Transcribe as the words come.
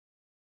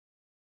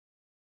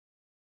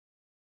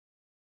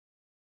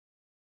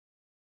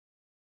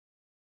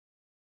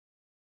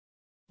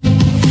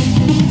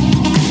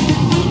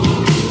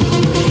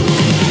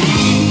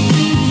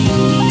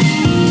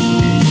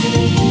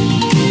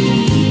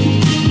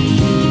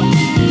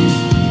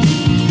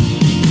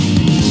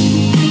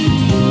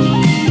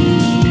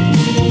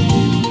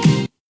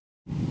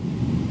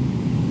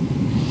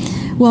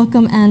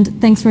Welcome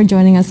and thanks for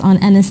joining us on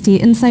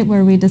NST Insight,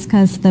 where we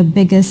discuss the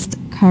biggest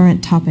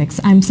current topics.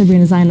 I'm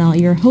Sabrina Zainal,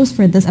 your host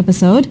for this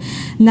episode.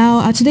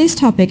 Now, today's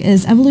topic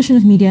is evolution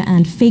of media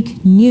and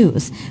fake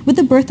news. With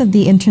the birth of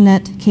the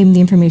internet came the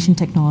information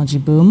technology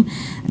boom,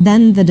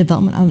 then the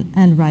development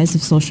and rise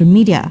of social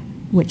media,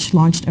 which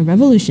launched a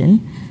revolution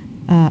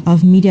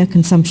of media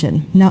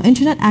consumption. Now,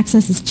 internet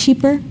access is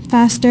cheaper,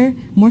 faster,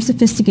 more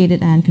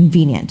sophisticated, and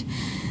convenient,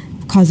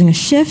 causing a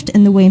shift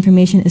in the way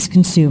information is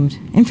consumed.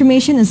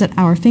 Information is at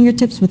our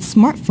fingertips, with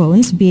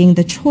smartphones being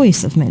the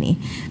choice of many.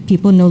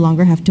 People no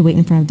longer have to wait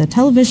in front of the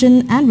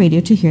television and radio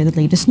to hear the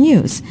latest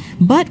news.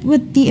 But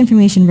with the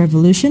information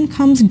revolution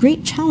comes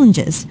great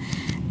challenges.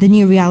 The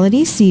new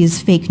reality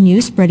sees fake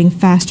news spreading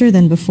faster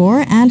than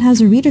before and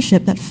has a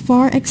readership that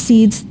far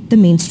exceeds the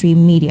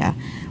mainstream media.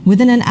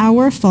 Within an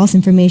hour, false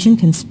information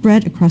can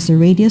spread across a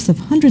radius of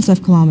hundreds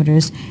of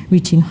kilometers,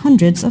 reaching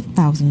hundreds of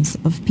thousands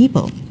of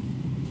people.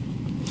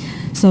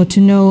 So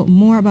to know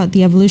more about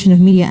the evolution of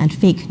media and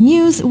fake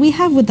news, we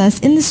have with us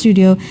in the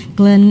studio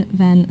Glenn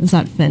van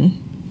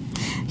Zutphen.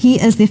 He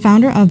is the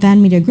founder of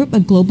Van Media Group, a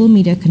global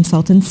media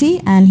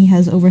consultancy, and he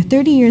has over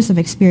 30 years of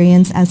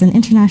experience as an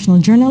international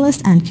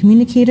journalist and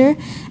communicator,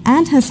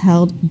 and has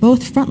held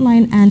both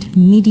frontline and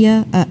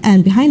media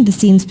and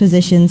behind-the-scenes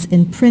positions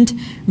in print,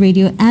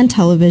 radio, and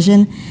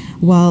television,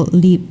 while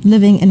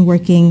living and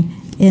working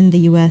in the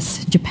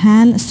U.S.,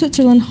 Japan,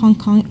 Switzerland, Hong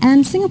Kong,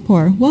 and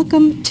Singapore.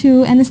 Welcome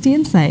to NST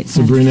Insight.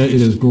 Sabrina, it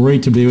is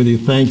great to be with you.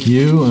 Thank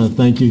you.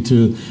 Thank you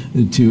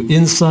to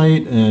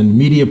Insight and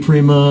Media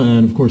Prima,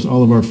 and of course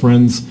all of our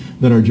friends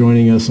that are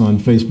joining us on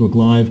Facebook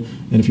Live.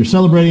 And if you're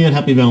celebrating it,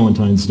 happy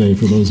Valentine's Day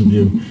for those of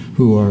you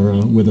who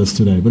are with us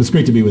today. But it's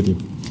great to be with you.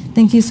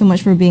 Thank you so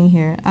much for being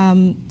here.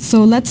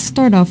 So let's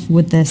start off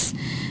with this.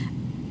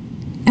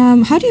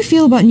 How do you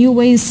feel about new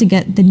ways to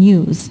get the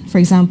news? For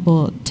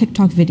example,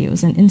 TikTok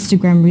videos and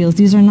Instagram Reels.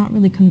 These are not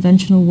really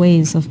conventional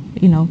ways of,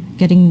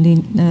 getting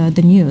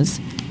the news.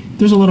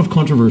 There's a lot of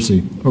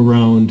controversy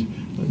around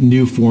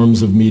new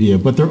forms of media,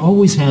 but there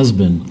always has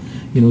been.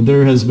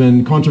 There has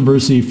been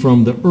controversy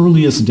from the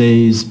earliest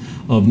days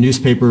of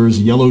newspapers,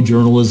 yellow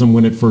journalism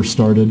when it first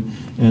started,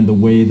 and the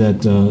way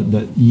that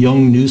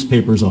young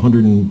newspapers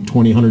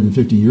 120,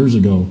 150 years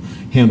ago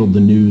handled the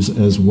news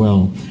as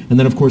well. And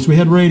then, of course, we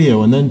had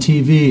radio, and then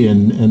TV,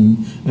 and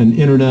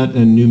internet,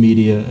 and new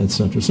media,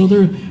 etc. So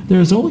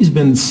there's always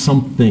been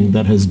something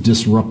that has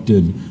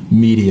disrupted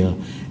media.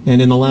 And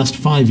in the last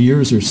 5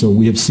 years or so,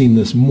 we have seen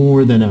this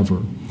more than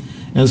ever.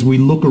 As we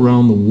look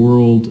around the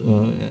world,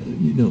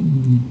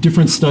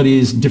 different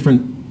studies,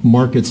 different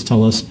markets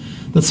tell us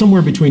that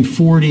somewhere between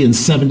 40 and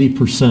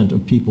 70%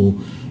 of people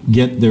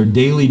get their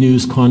daily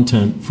news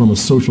content from a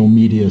social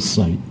media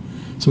site.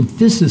 So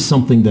this is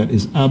something that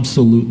is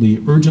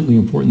absolutely urgently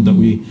important, that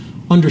we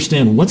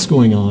understand what's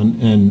going on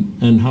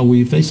and how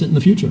we face it in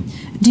the future.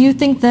 Do you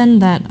think then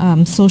that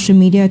social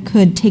media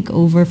could take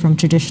over from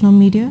traditional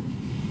media?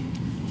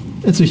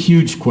 It's a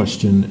huge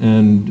question,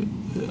 and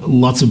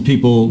lots of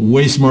people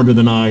way smarter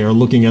than I are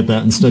looking at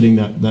that and studying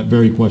that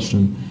very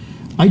question.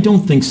 I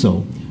don't think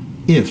so.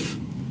 If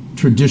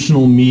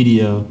traditional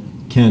media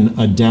can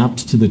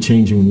adapt to the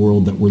changing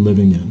world that we're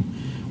living in.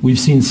 We've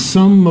seen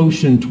some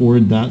motion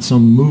toward that,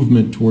 some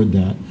movement toward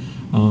that,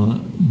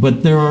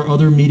 but there are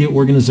other media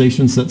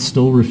organizations that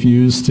still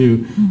refuse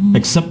to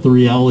accept the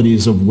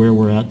realities of where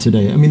we're at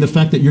today. I mean, the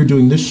fact that you're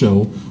doing this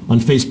show on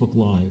Facebook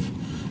Live,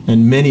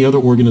 and many other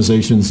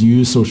organizations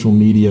use social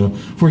media,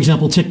 for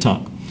example,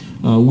 TikTok.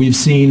 We've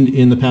seen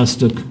in the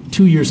past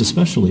 2 years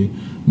especially,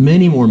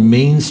 many more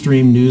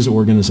mainstream news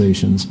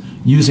organizations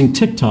using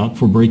TikTok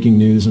for breaking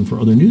news and for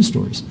other news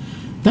stories.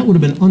 That would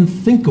have been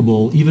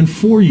unthinkable even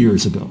 4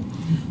 years ago.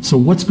 So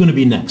what's going to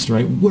be next,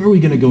 right? Where are we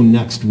going to go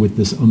next with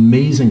this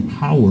amazing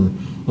power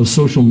of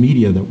social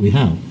media that we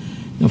have?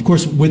 Now, of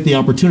course, with the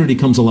opportunity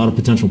comes a lot of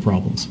potential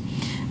problems.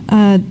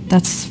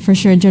 That's for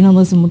sure.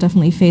 Journalism will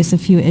definitely face a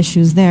few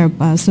issues there.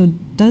 So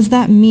does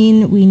that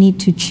mean we need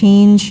to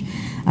change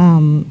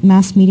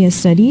mass media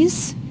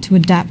studies to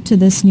adapt to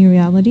this new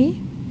reality?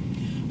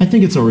 I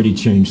think it's already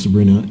changed,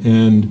 Sabrina,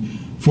 and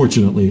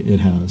fortunately it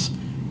has.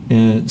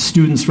 And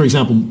students, for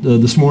example,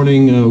 this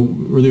morning,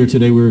 earlier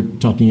today, we were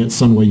talking at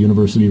Sunway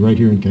University right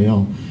here in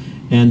KL,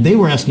 and they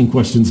were asking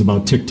questions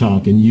about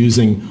TikTok and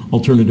using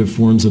alternative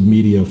forms of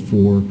media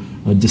for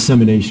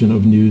dissemination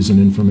of news and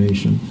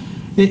information.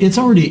 It's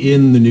already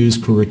in the news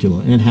curricula,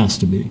 and it has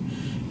to be.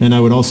 And I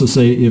would also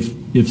say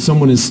if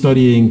someone is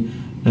studying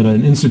at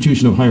an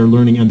institution of higher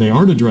learning and they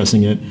aren't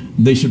addressing it,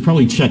 they should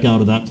probably check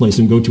out of that place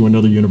and go to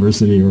another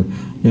university or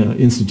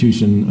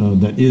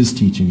institution that is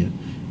teaching it,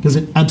 because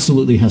it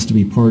absolutely has to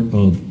be part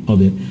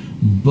of it.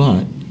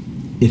 But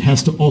it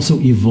has to also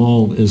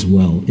evolve as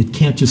well. It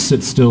can't just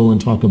sit still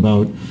and talk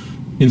about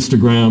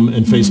Instagram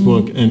and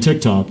Facebook and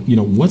TikTok.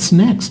 What's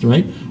next,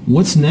 right?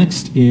 What's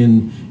next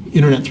in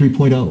Internet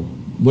 3.0?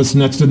 What's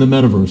next in the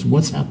metaverse?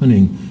 What's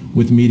happening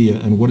with media,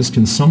 and what is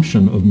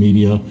consumption of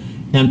media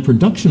and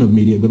production of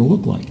media going to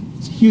look like?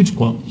 It's huge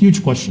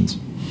questions.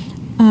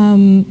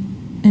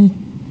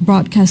 And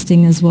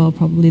broadcasting as well,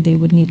 probably they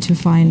would need to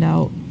find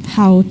out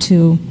how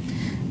to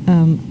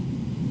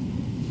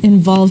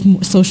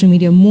involve social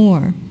media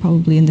more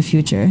probably in the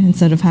future,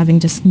 instead of having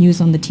just news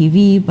on the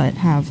TV, but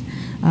have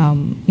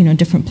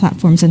different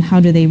platforms, and how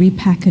do they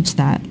repackage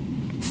that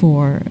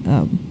for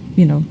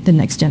the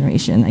next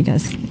generation, I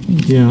guess.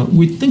 Yeah,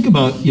 we think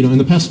about, in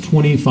the past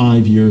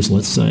 25 years,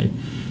 let's say,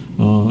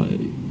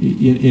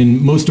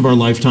 in most of our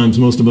lifetimes,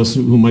 most of us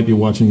who might be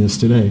watching this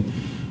today,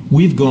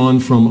 we've gone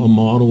from a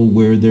model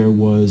where there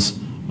was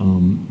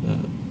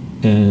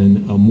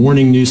a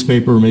morning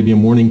newspaper, or maybe a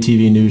morning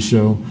TV news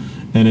show,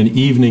 and an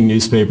evening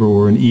newspaper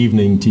or an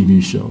evening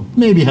TV show,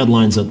 maybe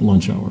headlines at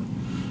lunch hour.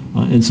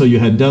 And so you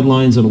had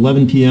deadlines at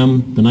 11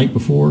 p.m. the night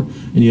before,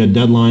 and you had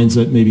deadlines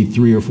at maybe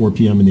 3 or 4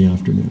 p.m. in the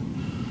afternoon.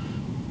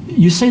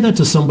 You say that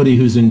to somebody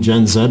who's in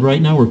Gen Z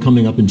right now, or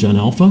coming up in Gen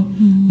Alpha,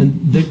 and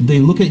they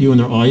look at you and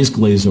their eyes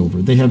glaze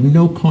over. They have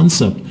no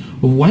concept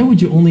of why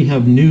would you only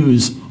have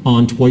news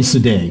on twice a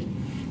day,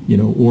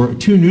 or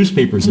 2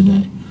 newspapers a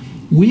day.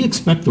 We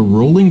expect the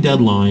rolling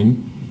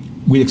deadline.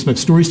 We expect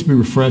stories to be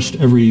refreshed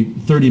every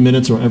 30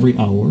 minutes or every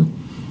hour,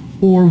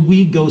 or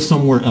we go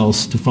somewhere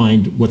else to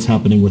find what's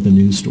happening with a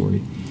news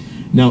story.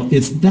 Now,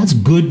 that's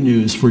good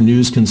news for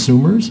news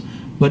consumers,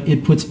 but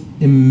it puts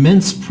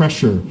immense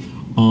pressure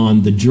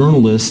on the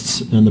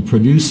journalists and the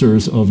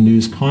producers of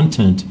news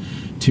content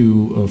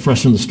to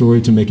freshen the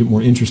story, to make it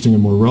more interesting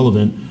and more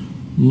relevant,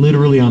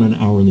 literally on an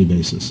hourly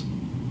basis.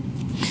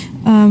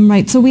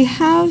 Right. So we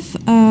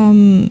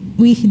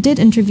did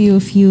interview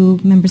a few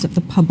members of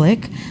the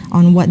public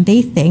on what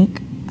they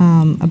think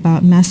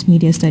about mass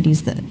media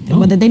studies,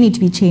 whether they need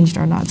to be changed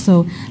or not.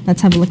 So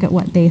let's have a look at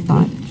what they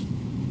thought.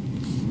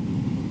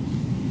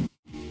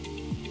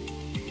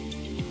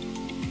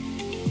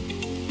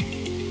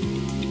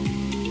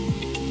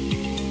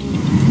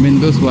 I mean,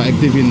 those who are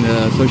active in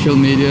social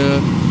media,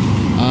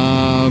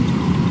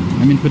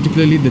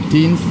 particularly the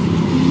teens,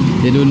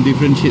 they don't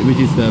differentiate which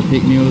is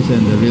fake news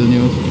and the real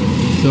news.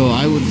 So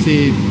I would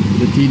say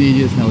the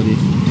teenagers nowadays.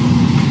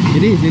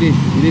 It is very,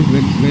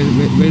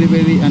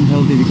 very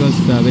unhealthy, because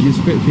when you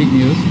spread fake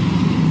news,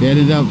 they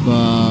ended up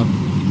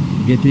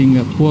getting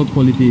poor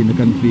quality in the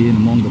country and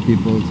among the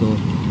people. So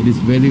it is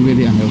very,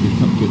 very unhealthy. It's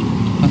not good.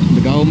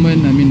 The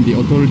government, the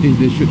authorities,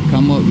 they should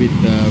come up with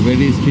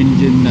very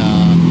stringent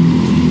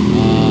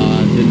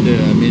gender.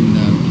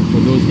 For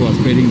those who are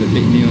spreading the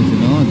fake news,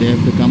 they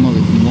have to come up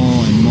with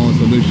more and more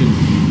solutions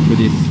to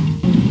this.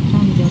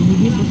 From the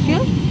media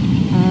social,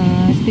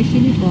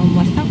 especially from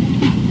WhatsApp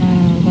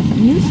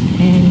news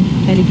and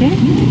Telegram.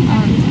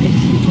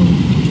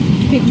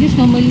 Fake news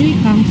normally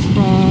comes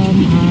from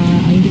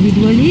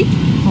individually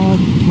or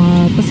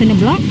personal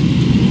blog,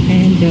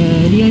 and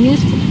the real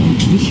news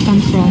which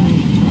comes from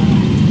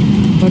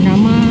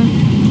bernama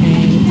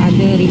and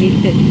other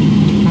related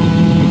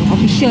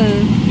official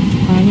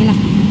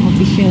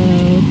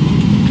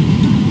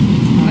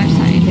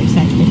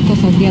website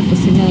because of their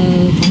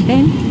personal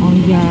content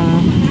on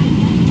their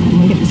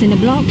personal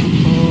blog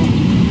or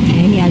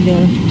any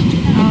other.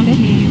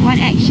 Okay. What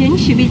action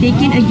should be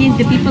taken against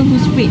the people who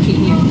spread fake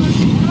news?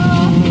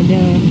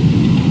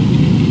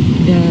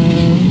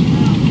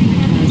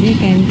 They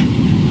can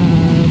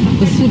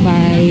pursue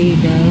by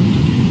the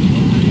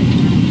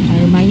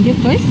reminder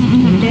first,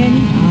 and then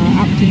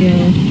up to the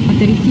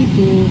authority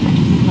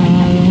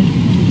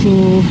to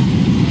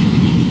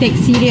take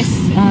serious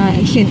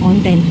action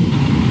on them.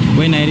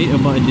 When I read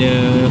about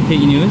the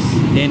fake news,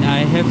 then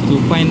I have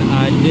to find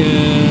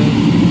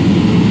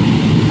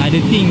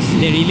other things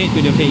that relate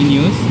to the fake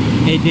news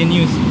and the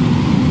news,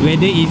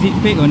 whether is it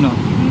fake or not.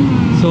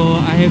 So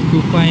I have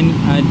to find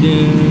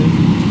other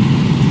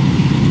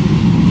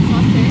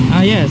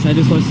sources.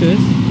 Other sources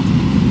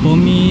for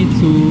me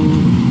to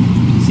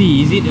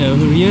see is it a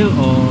real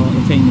or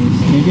a fake news.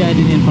 Maybe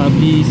other than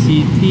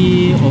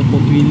publicity or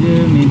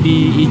popular,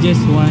 maybe it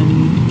just to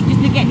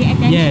get the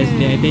attention. Yes,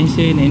 the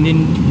attention, and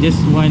then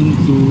just want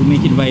to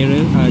make it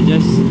viral,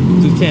 just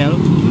to tell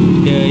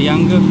the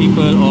younger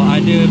people or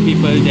other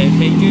people that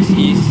fake news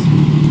is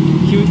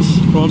huge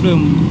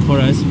problem for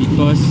us,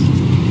 because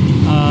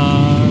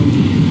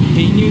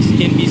fake news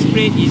can be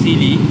spread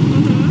easily,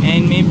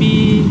 and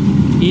maybe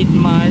it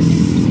must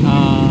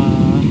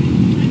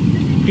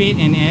create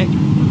an act,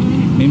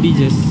 maybe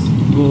just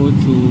go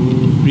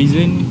to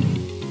prison.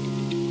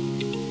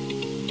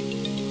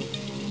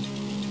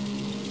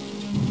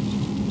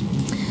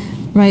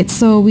 Right,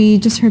 so we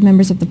just heard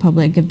members of the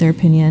public give their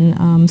opinion.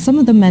 Some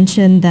of them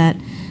mentioned that,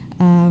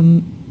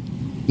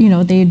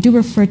 they do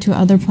refer to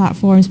other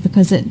platforms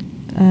because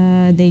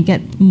they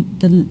get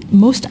the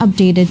most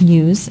updated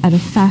news at a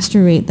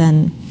faster rate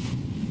than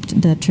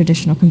the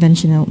traditional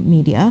conventional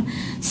media.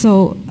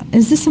 So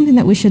is this something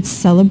that we should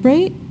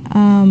celebrate?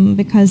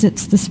 Because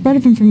it's the spread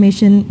of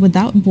information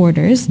without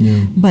borders,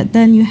 but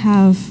then you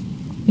have,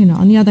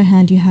 on the other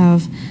hand, you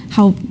have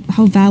how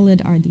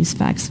valid are these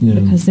facts,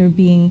 because they're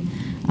being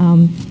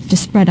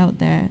just spread out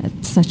there at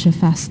such a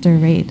faster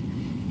rate.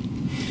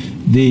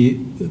 The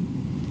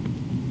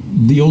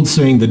old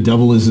saying, the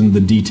devil is in the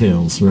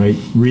details, right,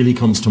 really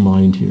comes to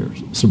mind here,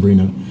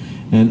 Sabrina.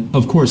 And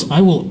of course,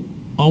 I will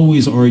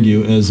always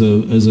argue as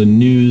a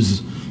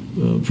news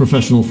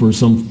professional for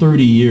some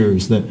 30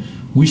 years that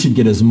we should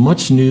get as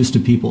much news to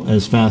people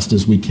as fast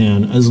as we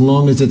can, as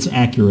long as it's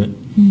accurate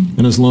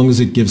and as long as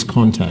it gives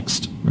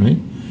context, right?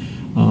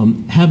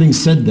 Having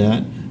said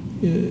that,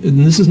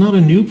 and this is not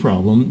a new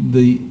problem,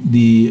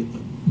 the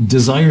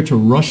desire to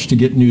rush to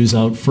get news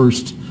out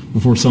first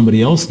before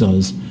somebody else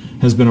does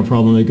has been a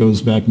problem that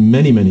goes back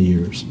many, many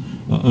years,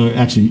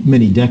 actually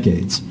many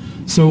decades.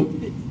 So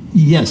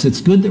yes,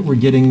 it's good that we're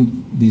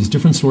getting these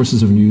different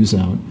sources of news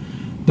out.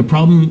 The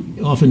problem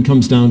often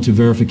comes down to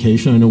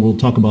verification. I know we'll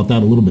talk about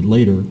that a little bit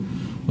later,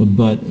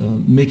 but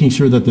making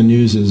sure that the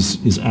news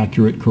is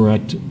accurate,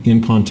 correct,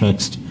 in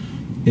context,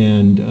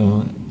 and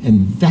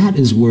that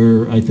is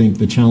where I think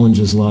the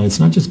challenges lie. It's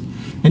not just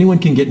anyone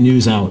can get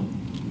news out,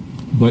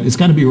 but it's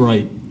got to be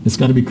right. It's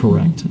got to be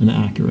correct and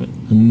accurate,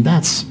 and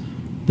that's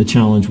the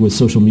challenge with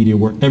social media,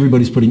 where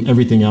everybody's putting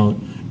everything out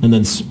and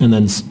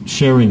then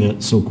sharing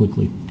it so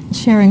quickly.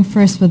 Sharing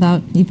first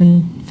without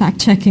even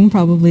fact-checking,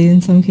 probably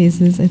in some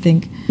cases, I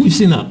think. We've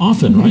seen that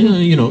often, right?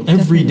 You know,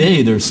 every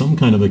day there's some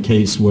kind of a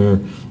case where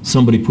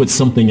somebody puts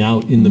something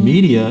out in the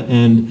media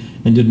and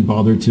didn't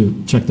bother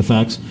to check the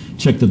facts,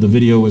 check that the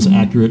video was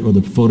accurate or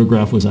the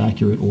photograph was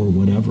accurate or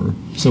whatever.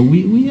 So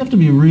we have to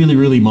be really,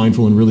 really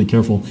mindful and really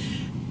careful.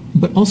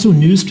 But also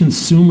news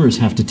consumers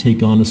have to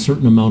take on a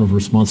certain amount of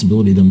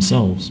responsibility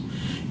themselves.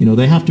 You know,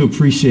 they have to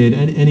appreciate,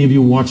 and any of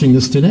you watching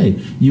this today,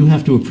 you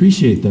have to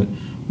appreciate that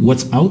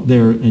what's out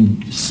there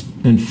and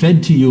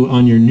fed to you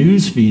on your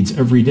news feeds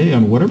every day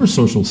on whatever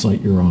social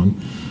site you're on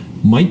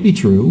might be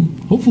true.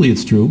 Hopefully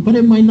it's true, but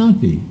it might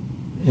not be.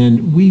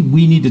 And we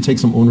need to take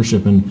some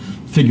ownership in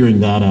figuring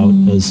that out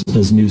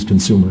as news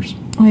consumers.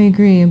 I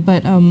agree,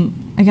 but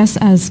I guess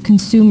as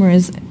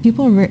consumers,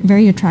 people are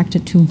very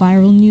attracted to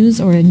viral news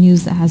or a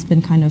news that has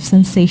been kind of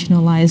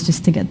sensationalized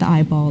just to get the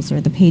eyeballs or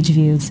the page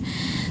views.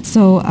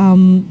 So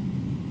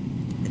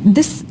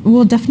this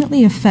will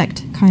definitely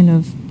affect kind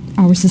of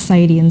our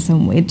society in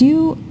some way. Do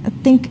you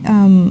think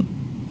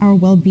our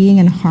well-being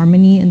and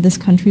harmony in this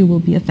country will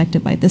be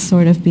affected by this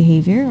sort of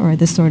behavior or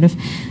this sort of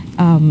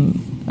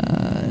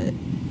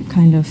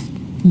kind of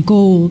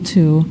goal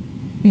to,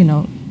 you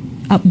know,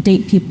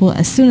 update people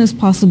as soon as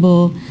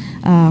possible,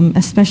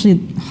 especially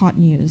hot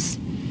news?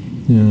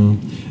 Yeah,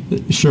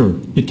 sure.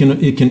 It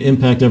can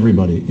impact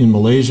everybody in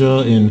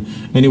Malaysia, in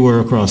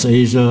anywhere across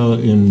Asia,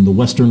 in the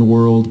Western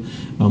world.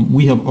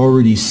 We have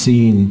already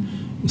seen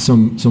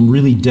some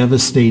really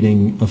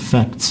devastating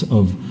effects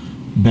of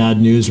bad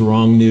news,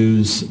 wrong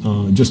news.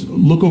 Just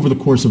look over the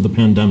course of the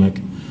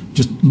pandemic.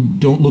 Just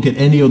don't look at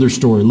any other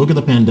story. Look at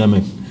the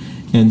pandemic,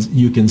 and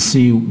you can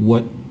see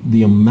what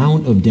the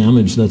amount of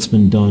damage that's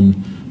been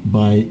done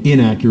by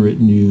inaccurate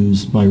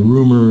news, by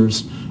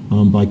rumors,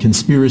 by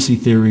conspiracy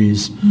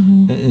theories,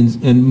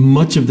 and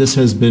much of this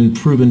has been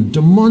proven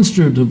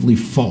demonstratively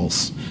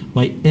false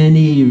by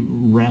any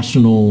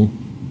rational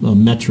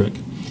metric,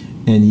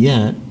 and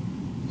yet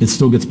it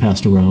still gets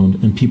passed around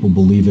and people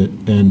believe it.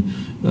 And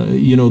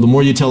you know, the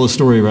more you tell a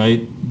story,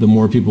 right, the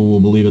more people will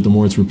believe it, the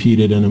more it's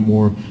repeated, and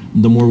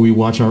the more we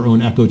watch our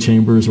own echo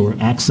chambers or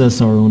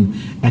access our own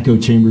echo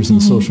chambers in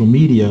social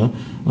media,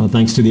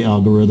 thanks to the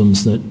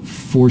algorithms that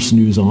force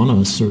news on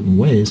us certain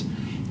ways,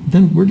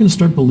 then we're going to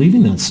start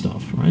believing that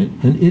stuff, right?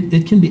 And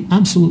it can be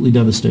absolutely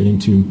devastating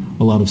to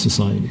a lot of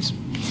societies.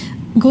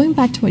 Going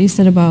back to what you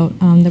said about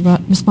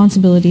the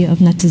responsibility of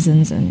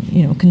netizens and,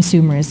 you know,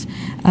 consumers,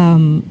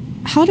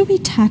 how do we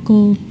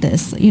tackle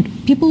this?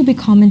 People will be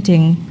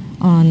commenting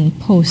on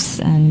posts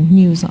and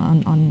news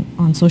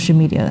on social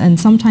media, and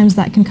sometimes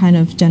that can kind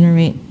of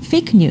generate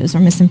fake news or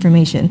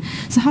misinformation.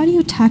 So how do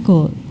you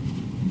tackle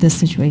this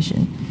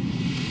situation?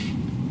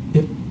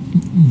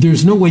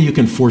 There's no way you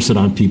can force it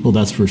on people,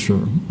 that's for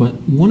sure. But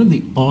one of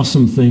the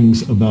awesome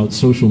things about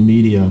social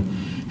media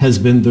has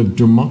been the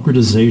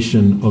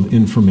democratization of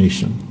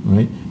information,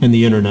 right? And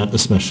the internet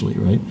especially,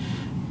 right?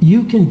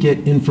 You can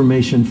get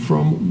information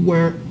from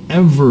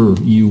wherever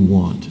you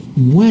want,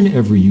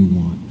 whenever you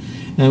want.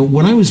 And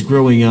when I was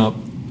growing up,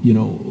 you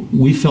know,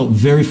 we felt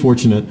very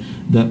fortunate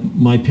that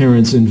my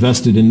parents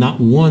invested in not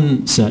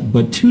one set,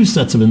 but two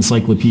sets of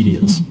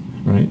encyclopedias,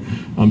 right?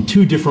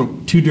 Two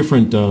different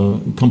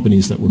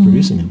companies that were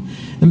producing them.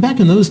 And back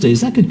in those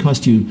days, that could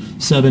cost you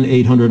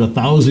 $700, $800,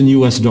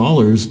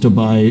 $1,000 to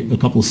buy a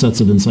couple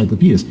sets of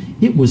encyclopedias.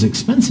 It was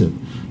expensive,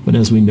 but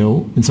as we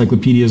know,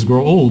 encyclopedias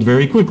grow old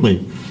very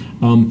quickly.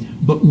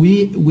 But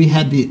we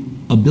had the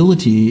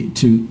ability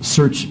to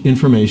search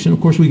information.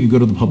 Of course, we could go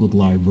to the public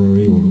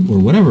library or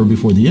whatever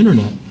before the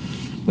internet.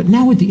 But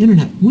now with the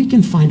internet, we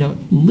can find out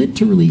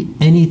literally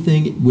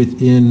anything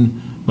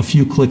within a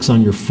few clicks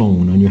on your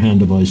phone, on your hand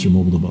device, your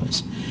mobile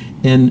device.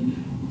 And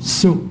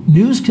so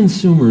news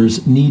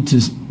consumers need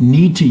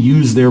to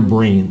use their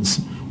brains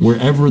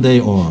wherever they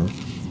are.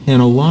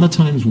 And a lot of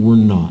times we're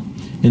not.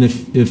 And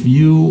if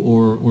you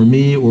or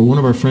me or one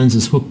of our friends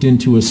is hooked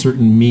into a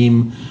certain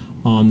meme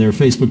on their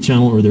Facebook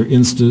channel or their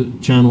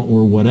Insta channel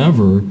or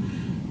whatever,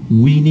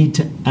 we need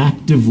to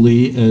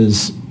actively,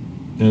 as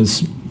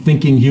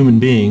thinking human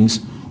beings,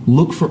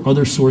 look for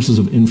other sources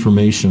of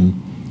information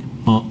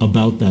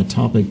about that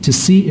topic to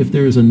see if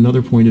there is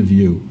another point of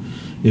view.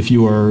 If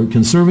you are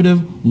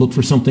conservative, look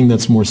for something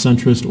that's more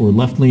centrist or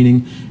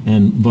left-leaning,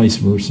 and vice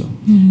versa.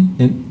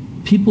 And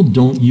people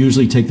don't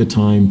usually take the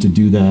time to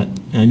do that.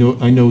 I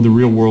know the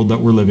real world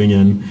that we're living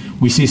in.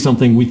 We see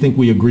something, we think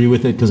we agree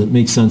with it because it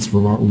makes sense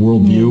for our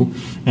worldview,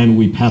 and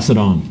we pass it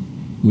on.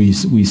 We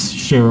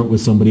share it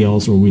with somebody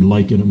else, or we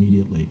like it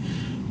immediately.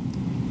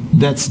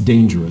 That's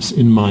dangerous,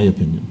 in my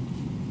opinion.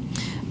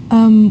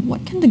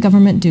 What can the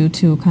government do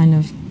to kind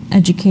of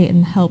educate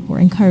and help or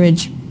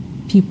encourage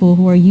people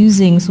who are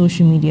using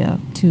social media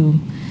to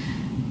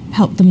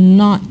help them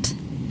not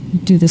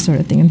do this sort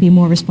of thing and be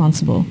more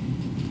responsible?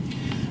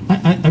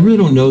 I really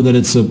don't know that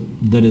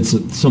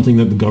it's something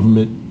that the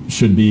government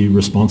should be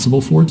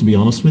responsible for, to be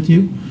honest with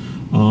you.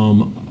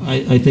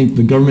 I think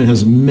the government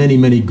has many,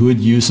 many good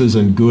uses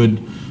and good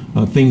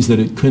things that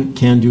it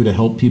can do to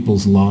help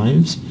people's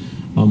lives.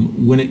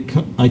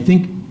 I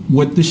think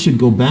what this should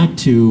go back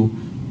to,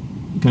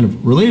 kind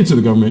of related to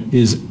the government,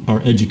 is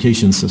our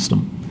education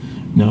system.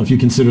 Now, if you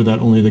consider that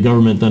only the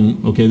government,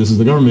 then okay, this is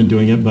the government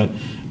doing it. But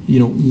you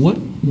know,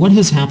 what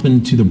has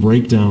happened to the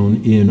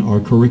breakdown in our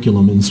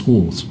curriculum in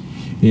schools,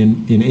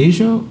 in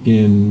Asia,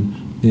 in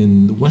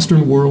the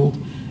Western world?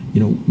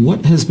 You know,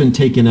 what has been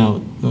taken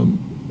out?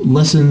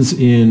 Lessons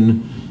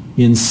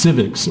in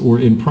civics, or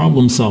in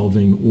problem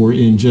solving, or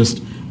in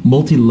just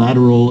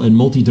multilateral and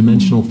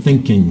multidimensional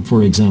thinking,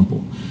 for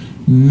example.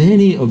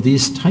 Many of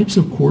these types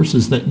of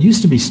courses that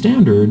used to be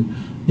standard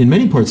in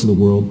many parts of the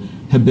world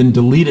have been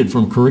deleted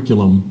from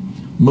curriculum,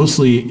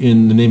 mostly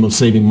in the name of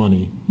saving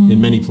money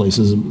in many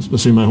places,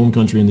 especially in my home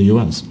country in the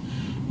U.S.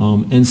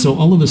 And so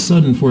all of a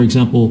sudden, for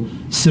example,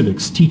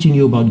 civics, teaching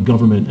you about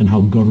government and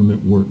how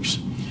government works.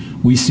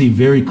 We see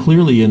very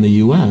clearly in the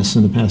U.S.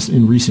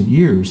 in recent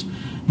years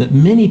that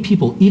many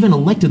people, even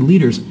elected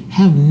leaders,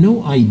 have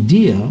no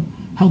idea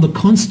how the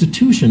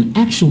Constitution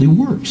actually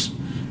works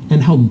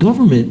and how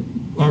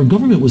our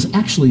government was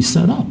actually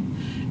set up.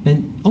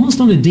 And almost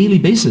on a daily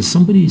basis,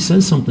 somebody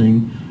says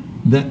something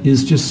that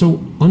is just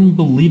so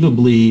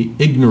unbelievably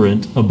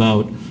ignorant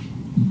about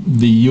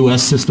the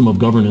U.S. system of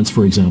governance,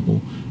 for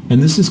example.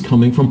 And this is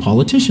coming from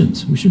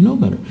politicians who should know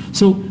better.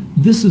 So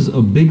this is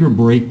a bigger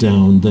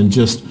breakdown than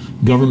just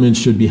government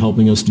should be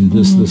helping us do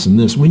this, this, and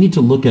this. We need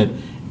to look at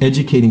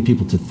educating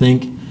people to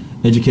think,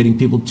 educating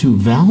people to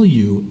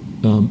value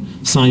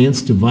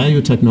science, to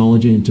value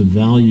technology, and to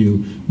value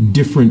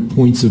different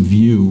points of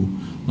view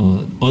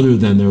other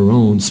than their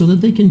own, so that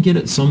they can get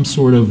at some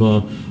sort of,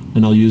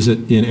 and I'll use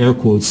it in air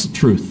quotes,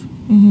 truth.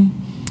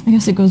 I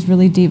guess it goes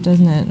really deep,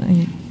 doesn't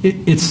it?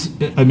 It's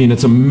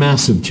a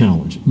massive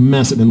challenge,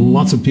 massive, and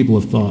lots of people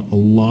have thought a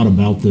lot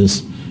about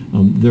this.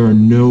 There are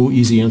no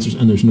easy answers,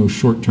 and there's no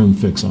short-term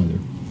fix either.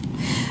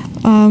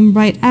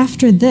 Right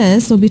after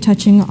this, we'll be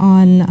touching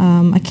on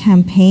a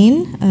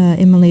campaign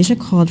in Malaysia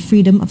called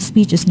Freedom of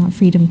Speech is Not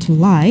Freedom to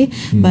Lie.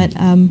 But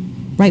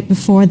right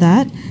before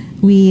that,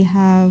 we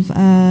have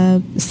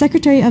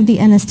Secretary of the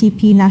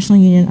NSTP, National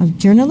Union of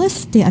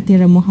Journalists,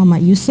 Atira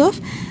Muhammad Yusuf,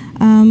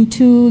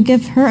 to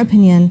give her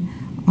opinion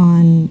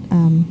on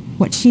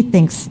what she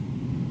thinks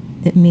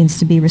it means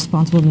to be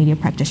responsible media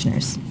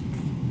practitioners.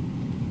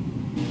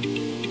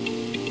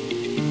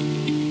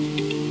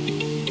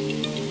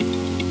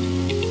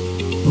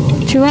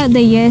 Throughout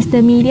the years,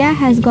 the media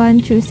has gone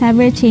through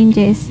several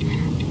changes.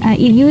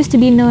 It used to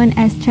be known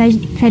as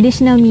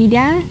traditional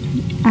media,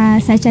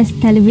 such as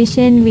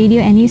television,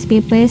 radio, and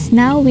newspapers.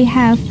 Now we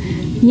have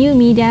new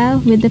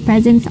media with the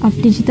presence of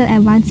digital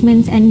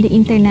advancements and the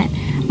internet.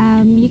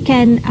 You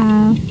can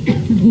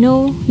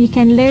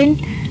learn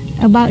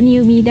about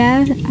new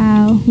media,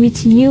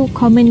 which you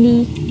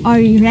commonly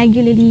or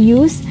regularly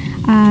use,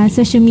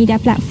 social media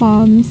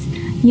platforms,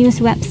 news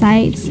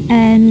websites,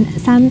 and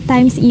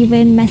sometimes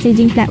even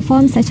messaging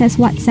platforms such as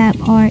WhatsApp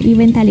or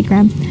even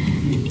Telegram.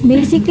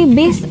 Basically,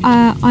 based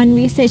on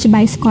research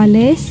by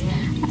scholars,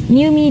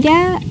 new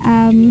media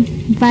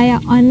via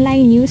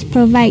online news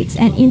provides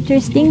an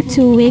interesting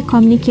two-way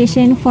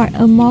communication for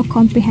a more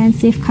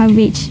comprehensive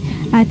coverage,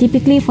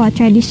 typically for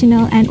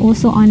traditional and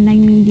also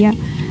online media.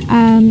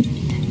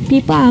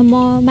 People are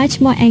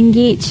much more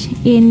engaged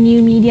in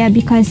new media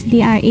because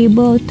they are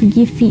able to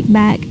give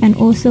feedback and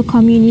also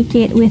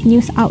communicate with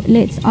news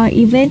outlets or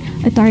even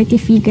authority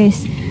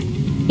figures.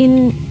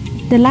 In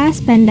the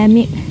last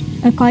pandemic,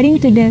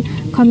 according to the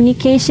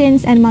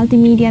Communications and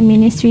Multimedia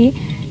Ministry,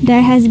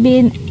 there has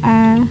been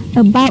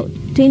about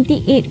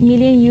 28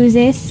 million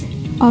users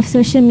of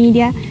social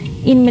media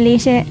in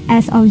Malaysia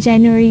as of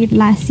January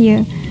last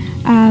year.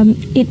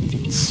 It's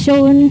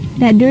shown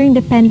that during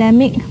the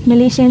pandemic,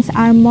 Malaysians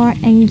are more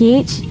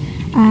engaged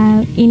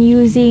in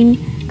using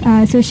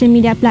social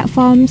media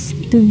platforms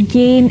to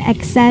gain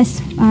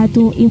access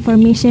to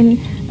information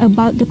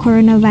about the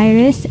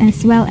coronavirus,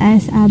 as well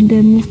as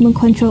the movement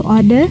control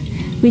order,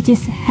 which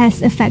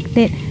has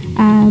affected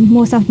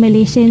most of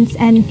Malaysians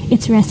and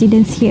its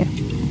residents here.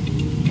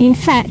 In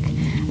fact,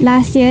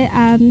 last year,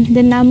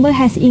 the number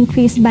has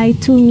increased by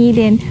 2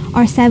 million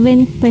or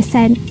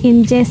 7%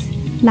 in just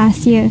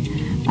last year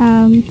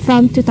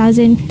from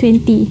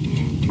 2020.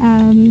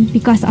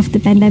 because of the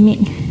pandemic.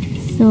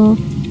 So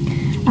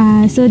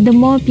the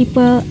more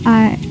people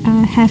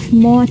have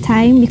more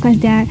time because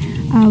they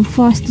are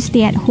forced to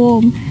stay at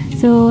home.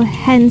 So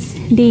hence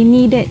they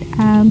needed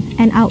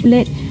an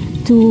outlet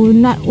to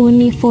not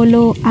only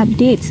follow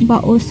updates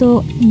but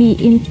also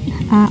be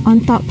on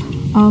top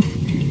of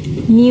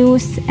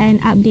news and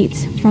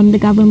updates from the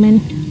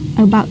government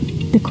about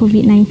the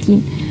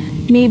COVID-19.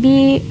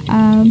 Maybe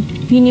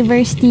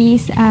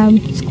universities,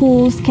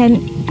 schools can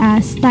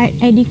start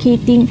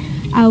educating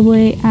our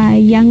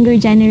younger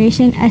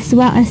generation as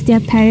well as their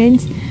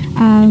parents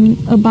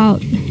about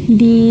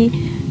the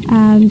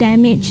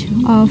damage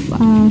of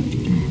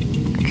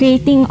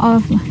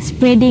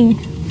spreading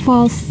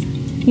false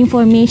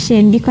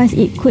information, because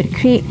it could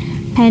create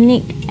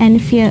panic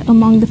and fear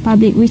among the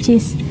public, which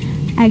is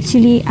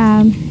actually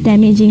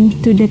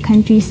damaging to the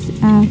country's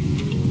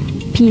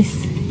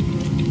peace.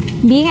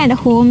 Being at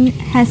home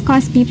has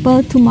caused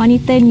people to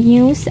monitor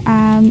news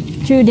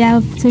through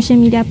their social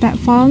media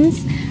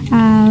platforms,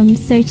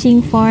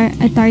 searching for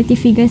authority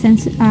figures and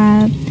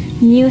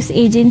news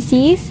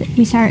agencies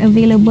which are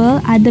available.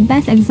 The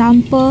best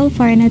example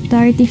for an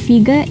authority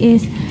figure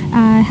is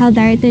Health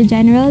Director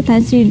General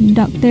Tan Sri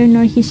Dr.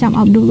 Nur Hisham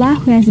Abdullah,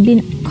 who has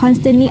been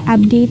constantly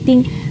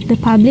updating the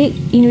public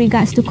in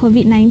regards to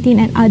COVID-19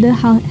 and other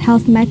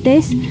health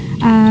matters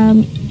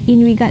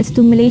in regards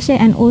to Malaysia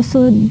and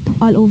also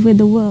all over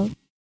the world.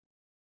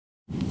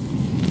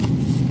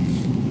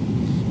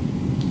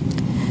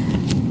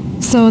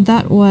 So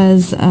that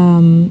was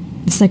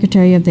the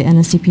Secretary of the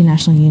NSTP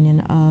National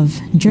Union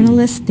of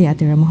Journalists,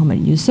 Teatira Muhammad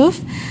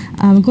Yusuf.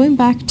 Going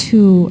back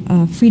to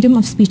freedom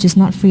of speech is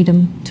not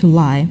freedom to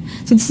lie.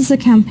 So this is a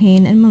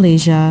campaign in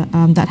Malaysia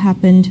that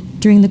happened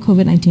during the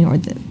COVID-19 or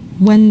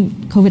when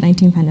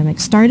COVID-19 pandemic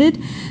started,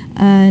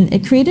 and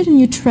it created a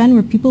new trend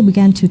where people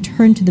began to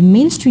turn to the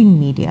mainstream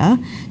media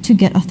to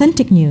get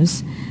authentic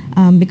news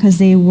because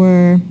they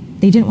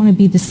didn't want to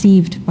be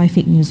deceived by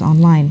fake news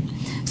online.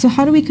 So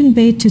how do we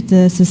convey to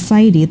the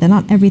society that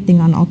not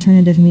everything on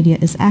alternative media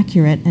is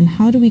accurate, and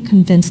how do we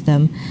convince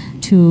them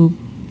to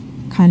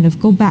kind of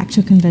go back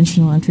to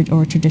conventional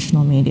or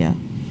traditional media?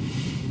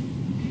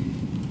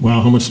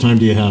 Wow, how much time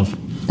do you have?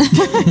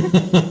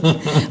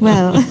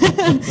 Well,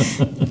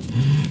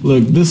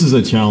 look, this is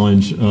a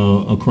challenge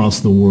across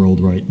the world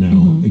right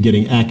now,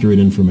 getting accurate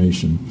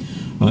information.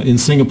 In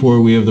Singapore,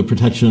 we have the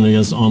Protection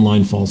Against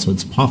Online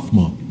Falsehoods,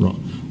 PAFMA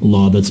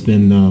law that's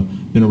been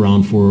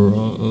around for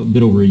a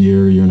bit over a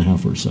year and a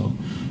half or so,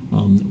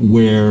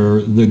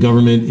 where the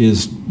government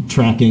is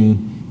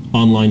tracking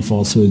online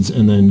falsehoods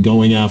and then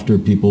going after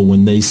people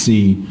when they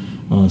see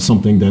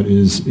something that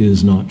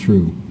is not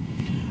true.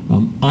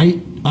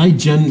 I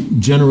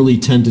generally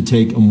tend to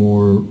take a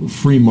more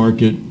free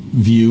market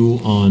view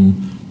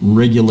on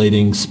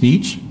regulating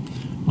speech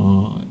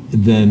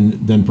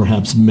than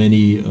perhaps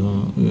many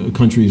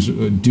countries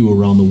do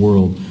around the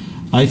world.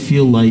 I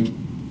feel like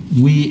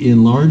we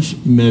in large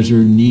measure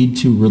need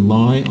to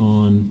rely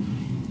on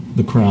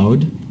the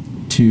crowd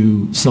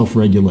to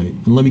self-regulate.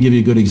 And let me give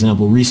you a good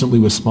example. Recently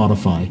with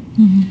Spotify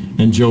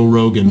and Joe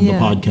Rogan, the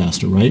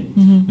podcaster, right?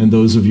 And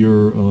those of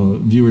your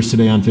viewers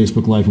today on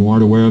Facebook Live who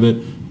aren't aware of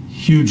it,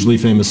 hugely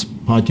famous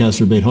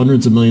podcaster, paid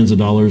hundreds of millions of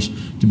dollars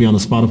to be on the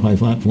Spotify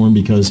platform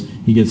because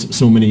he gets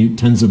so many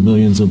tens of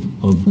millions of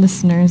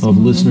listeners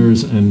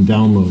and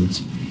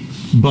downloads.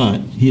 But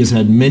he has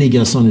had many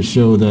guests on his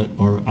show that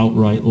are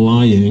outright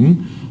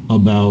lying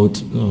about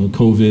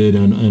COVID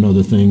and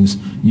other things,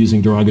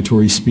 using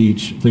derogatory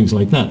speech, things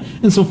like that.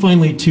 And so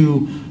finally,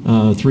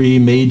 three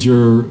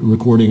major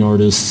recording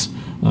artists,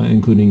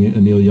 including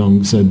Neil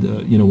Young, said,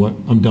 you know what,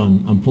 I'm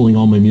done. I'm pulling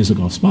all my music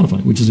off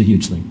Spotify, which is a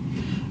huge thing.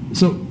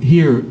 So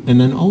here, and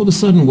then all of a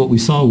sudden what we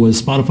saw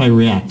was Spotify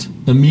react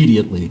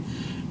immediately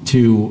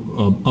to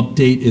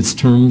update its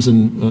terms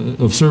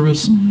of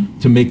service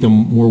to make them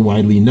more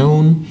widely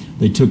known.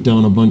 They took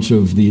down a bunch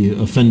of the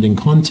offending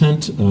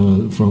content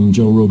from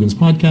Joe Rogan's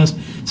podcast.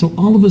 So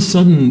all of a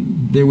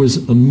sudden there was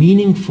a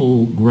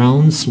meaningful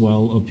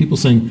groundswell of people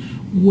saying,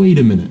 wait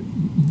a minute,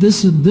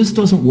 this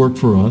doesn't work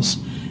for us,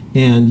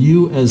 and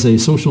you as a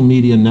social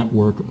media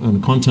network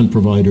and content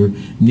provider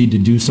need to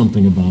do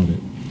something about it.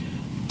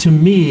 To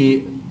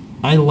me,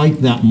 I like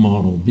that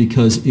model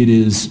because it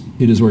is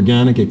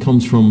organic. It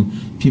comes from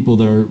people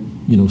that are,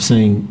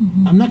 saying,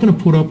 I'm not going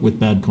to put up with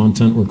bad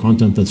content or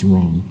content that's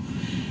wrong.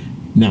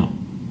 Now,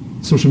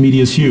 social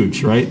media is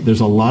huge, right? There's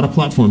a lot of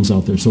platforms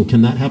out there. So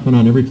can that happen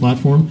on every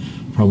platform?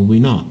 Probably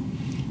not.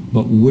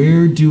 But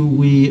where do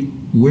we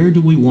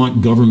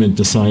want government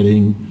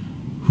deciding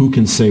who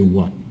can say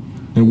what?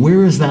 And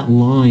where is that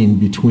line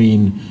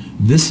between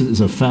this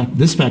is a fact,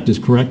 this fact is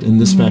correct, and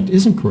this fact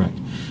isn't correct?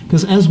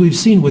 Because as we've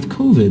seen with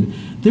COVID,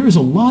 there is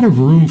a lot of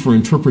room for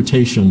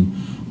interpretation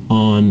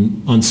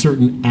on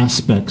certain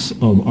aspects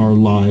of our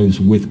lives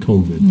with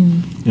COVID.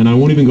 And I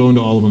won't even go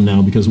into all of them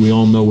now because we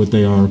all know what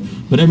they are,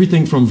 but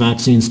everything from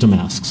vaccines to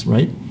masks,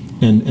 right?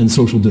 And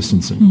social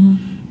distancing.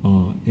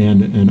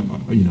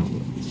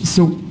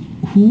 So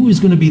who is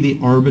going to be the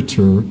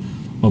arbiter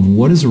of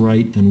what is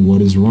right and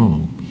what is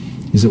wrong?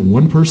 Is it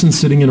one person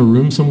sitting in a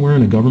room somewhere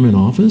in a government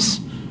office?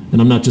 And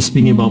I'm not just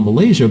speaking about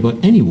Malaysia,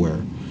 but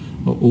anywhere.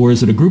 Or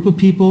is it a group of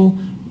people?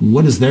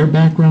 What is their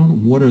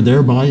background? What are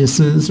their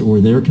biases or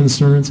their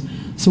concerns?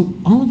 So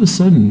all of a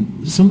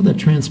sudden, some of that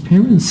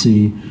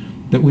transparency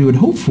that we would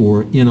hope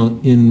for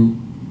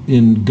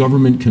in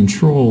government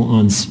control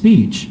on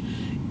speech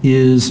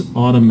is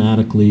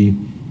automatically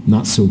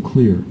not so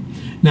clear.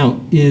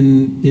 Now,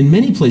 in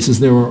many places,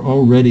 there are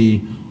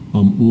already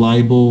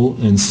libel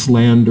and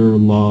slander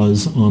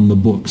laws on the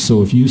books.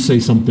 So if you say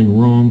something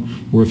wrong,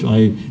 or if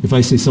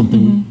I say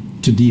something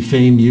to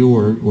defame you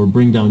or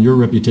bring down your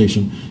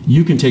reputation,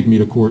 you can take me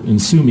to court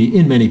and sue me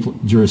in many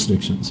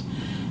jurisdictions.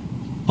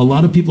 A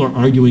lot of people are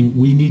arguing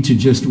we need to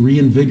just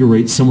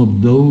reinvigorate some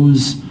of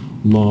those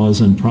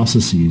laws and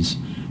processes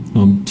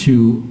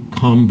to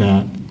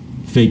combat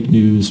fake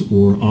news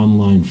or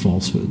online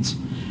falsehoods.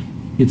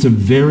 It's a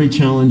very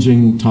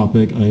challenging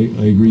topic. I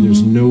agree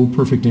there's no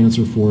perfect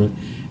answer for it.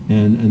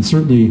 And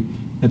certainly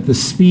at the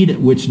speed at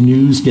which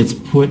news gets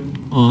put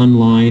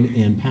online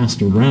and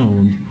passed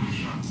around,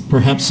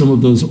 perhaps some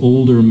of those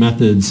older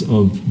methods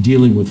of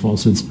dealing with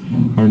falsehoods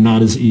are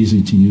not as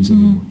easy to use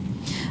anymore.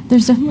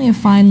 There's definitely a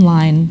fine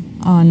line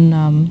on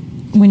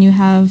when you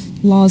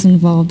have laws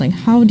involved. Like,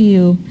 how do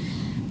you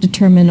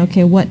determine,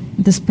 okay, what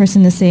this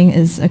person is saying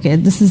is, okay,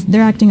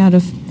 they're acting out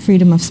of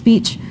freedom of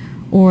speech,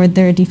 or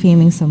they're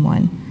defaming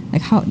someone?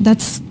 Like, how,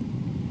 that's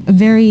a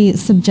very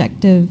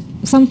subjective,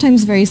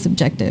 sometimes very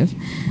subjective.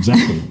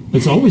 Exactly.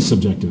 It's always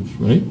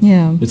subjective, right?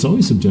 Yeah. It's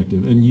always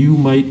subjective. And you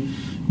might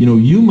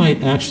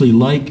actually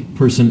like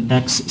person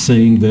X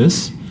saying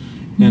this,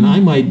 and I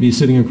might be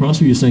sitting across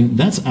from you saying,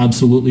 that's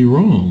absolutely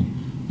wrong.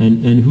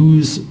 And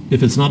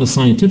if it's not a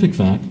scientific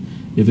fact,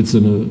 if it's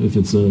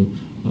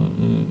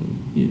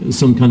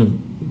some kind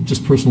of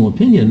just personal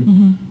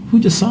opinion, who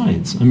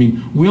decides? I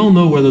mean, we all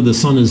know whether the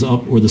sun is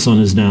up or the sun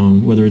is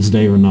down, whether it's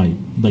day or night.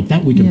 Like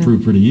that we can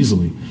prove pretty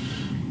easily.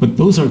 But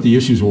those aren't the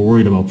issues we're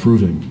worried about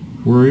proving.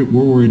 We're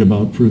worried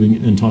about proving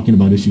and talking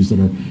about issues that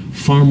are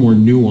far more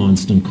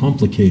nuanced and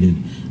complicated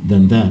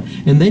than that.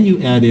 And then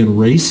you add in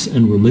race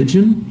and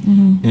religion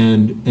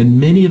and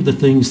many of the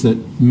things that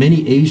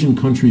many Asian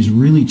countries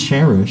really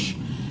cherish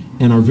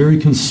and are very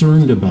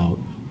concerned about,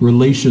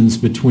 relations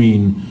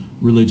between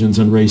religions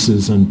and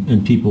races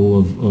and people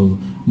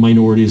of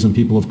minorities and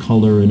people of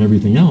color and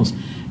everything else.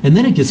 And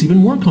then it gets even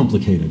more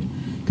complicated,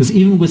 because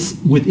even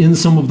within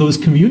some of those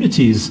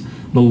communities,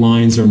 the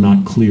lines are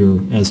not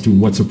clear as to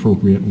what's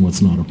appropriate and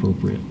what's not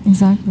appropriate.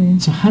 Exactly.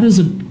 So how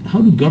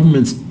do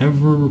governments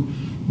ever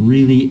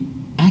really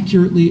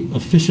accurately,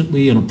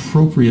 efficiently, and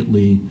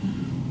appropriately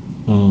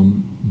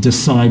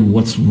decide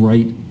what's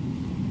right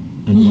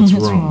and what's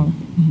wrong?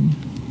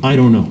 I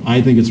don't know.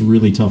 I think it's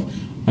really tough.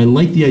 I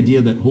like the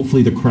idea that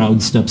hopefully the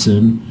crowd steps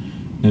in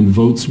and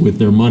votes with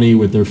their money,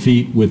 with their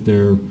feet, with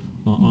their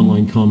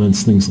online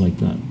comments, things like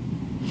that.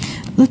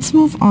 Let's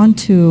move on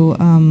to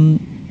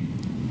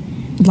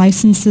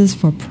licenses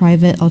for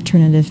private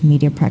alternative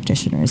media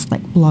practitioners,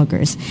 like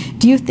bloggers.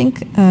 Do you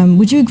think,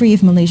 would you agree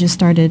if Malaysia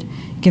started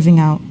giving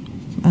out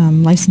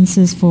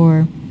licenses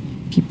for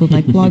people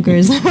like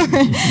bloggers?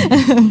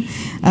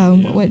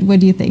 What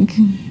do you think?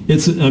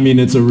 It's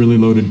a really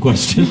loaded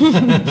question.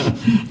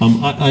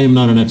 I am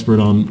not an expert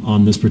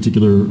on this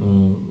particular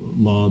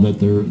law that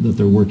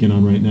they're working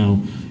on right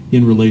now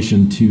in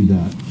relation to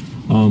that.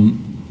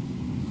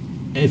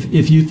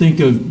 If you think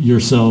of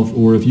yourself,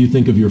 or if you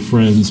think of your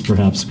friends,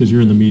 perhaps, because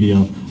you're in the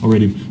media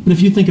already, but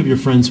if you think of your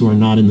friends who are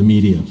not in the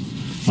media,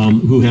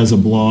 who has a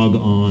blog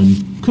on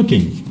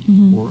cooking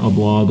or a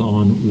blog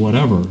on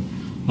whatever,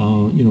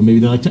 maybe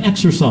they like to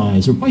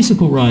exercise or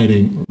bicycle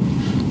riding,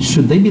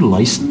 should they be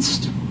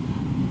licensed?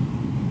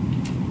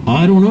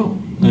 I don't know.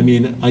 I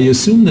mean, I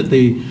assume that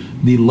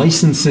the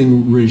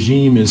licensing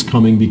regime is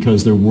coming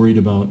because they're worried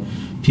about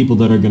people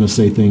that are going to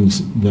say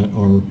things that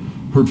are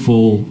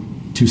hurtful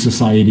to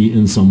society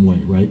in some way,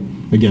 right?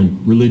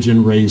 Again,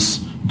 religion, race,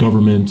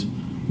 government,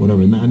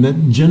 whatever. And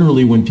that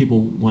generally, when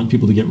people want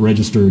people to get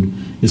registered,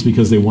 is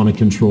because they want to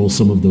control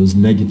some of those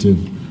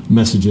negative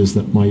messages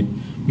that might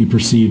be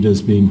perceived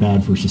as being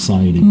bad for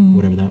society,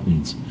 whatever that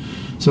means.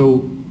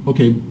 So,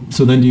 okay,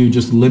 so then do you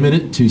just limit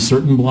it to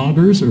certain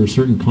bloggers or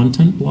certain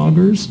content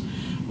bloggers?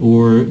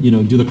 Or,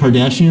 do the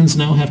Kardashians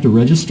now have to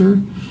register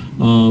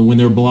when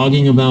they're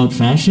blogging about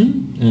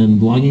fashion and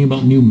blogging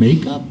about new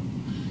makeup?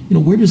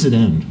 Where does it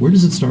end? Where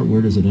does it start?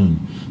 Where does it end?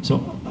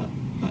 So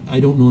I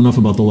don't know enough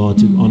about the law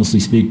to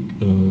honestly speak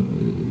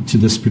to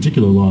this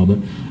particular law, but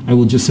I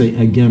will just say,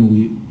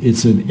 again,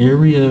 it's an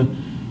area.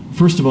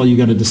 First of all, you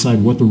got to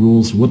decide what the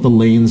rules, what the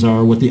lanes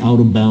are, what the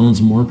out-of-bounds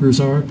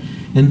markers are,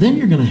 and then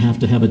you're going to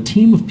have a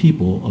team of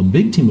people, a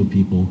big team of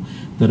people,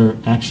 that are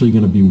actually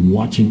going to be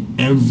watching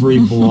every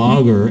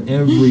blogger,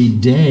 every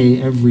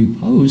day, every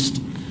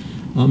post.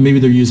 Maybe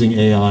they're using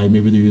AI,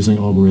 maybe they're using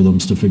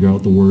algorithms to figure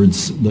out the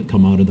words that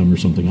come out of them or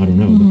something. I don't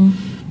know,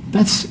 but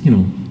that's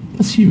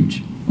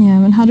huge.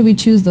 Yeah, and how do we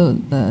choose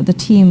the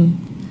team?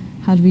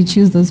 How do we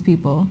choose those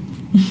people?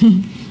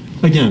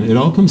 Again, it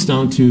all comes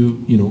down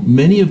to,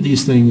 many of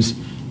these things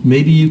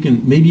maybe you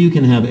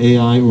can have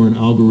AI or an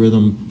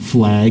algorithm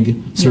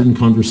flag certain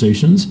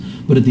conversations,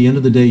 but at the end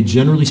of the day,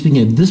 generally speaking,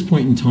 at this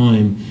point in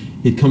time,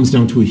 it comes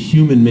down to a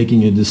human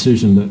making a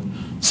decision that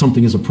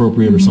something is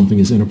appropriate or something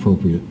is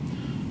inappropriate.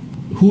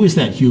 Who is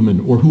that human,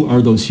 or who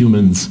are those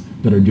humans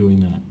that are doing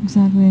that?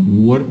 Exactly.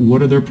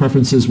 What are their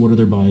preferences? What are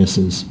their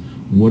biases?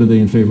 What are they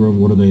in favor of?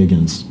 What are they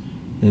against?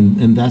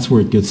 And that's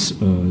where it gets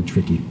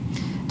tricky.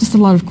 Just a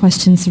lot of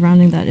questions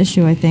surrounding that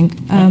issue, I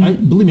think.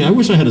 Believe me, I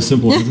wish I had a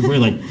simple answer for you,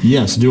 like,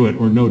 yes, do it,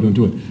 or no, don't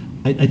do it.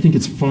 I think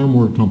it's far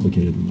more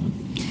complicated than that.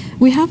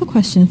 We have a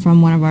question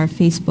from one of our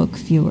Facebook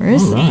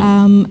viewers. All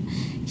right.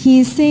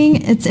 He's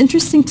saying it's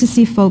interesting to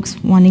see folks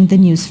wanting the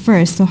news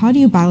first. So how do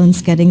you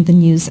balance getting the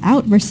news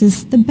out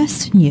versus the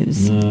best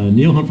news?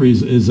 Neil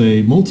Humphreys is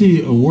a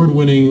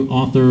multi-award-winning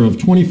author of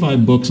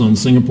 25 books on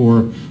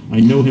Singapore. I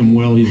know him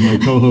well. He's my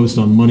co-host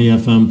on Money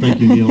FM.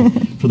 Thank you, Neil,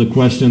 for the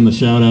question, the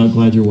shout-out.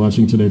 Glad you're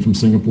watching today from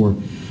Singapore.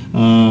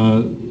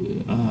 How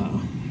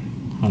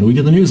do we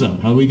get the news out?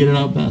 How do we get it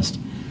out best?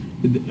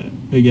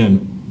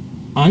 Again,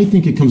 I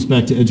think it comes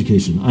back to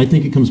education. I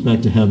think it comes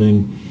back to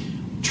having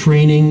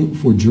training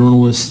for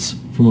journalists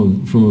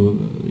from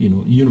a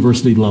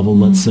university level,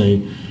 let's say,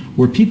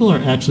 where people are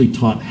actually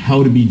taught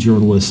how to be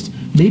journalists.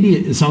 Maybe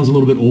it sounds a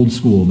little bit old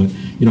school, but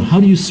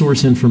how do you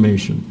source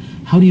information?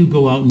 How do you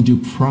go out and do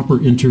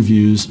proper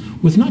interviews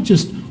with not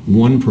just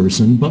one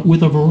person, but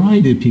with a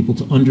variety of people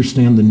to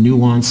understand the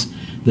nuance,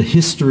 the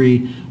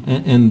history,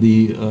 and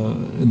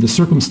the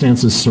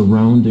circumstances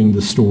surrounding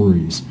the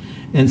stories.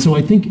 And so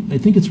I think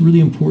it's really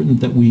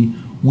important that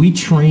we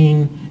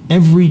train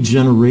every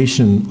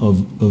generation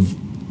of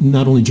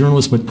not only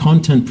journalists but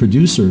content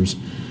producers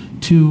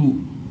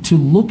to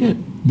look at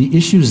the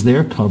issues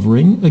they're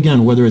covering,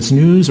 again, whether it's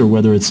news or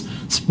whether it's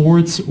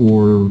sports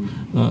or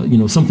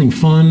something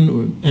fun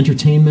or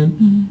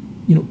entertainment,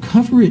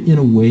 cover it in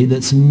a way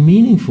that's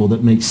meaningful,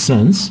 that makes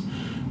sense.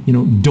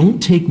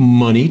 Don't take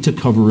money to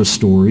cover a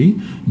story.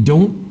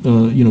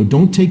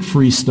 Don't take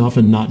free stuff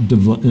and not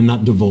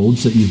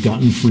divulge that you've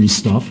gotten free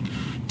stuff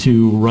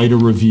to write a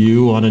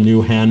review on a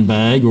new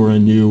handbag or a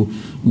new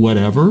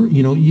whatever.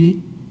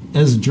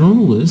 As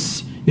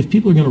journalists, if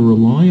people are going to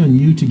rely on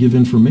you to give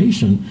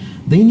information,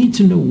 they need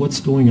to know what's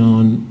going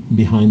on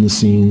behind the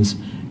scenes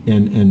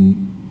and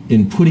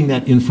in putting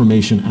that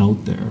information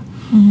out there.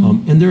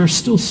 And there are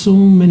still so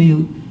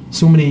many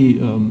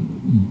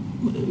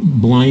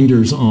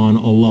blinders on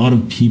a lot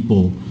of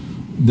people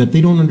that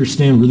they don't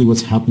understand really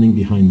what's happening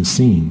behind the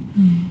scene.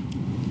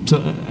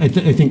 So I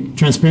think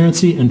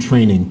transparency and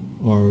training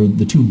are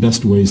the two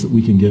best ways that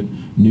we can get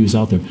news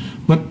out there.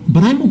 But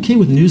I'm okay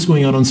with news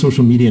going out on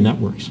social media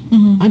networks.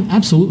 I'm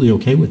absolutely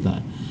okay with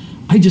that.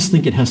 I just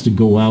think it has to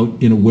go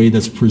out in a way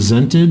that's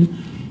presented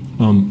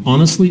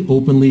honestly,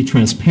 openly,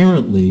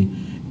 transparently,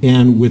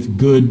 and with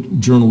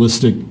good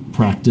journalistic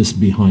practice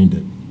behind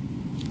it.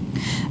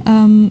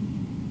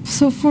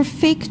 So for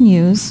fake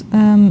news,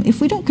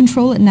 if we don't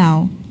control it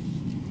now,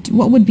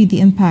 what would be the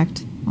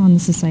impact on the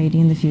society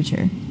in the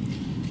future?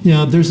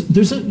 Yeah,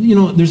 there's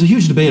a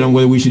huge debate on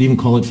whether we should even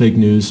call it fake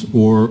news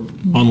or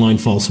online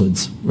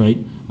falsehoods, right?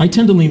 I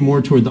tend to lean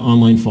more toward the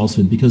online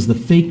falsehood because the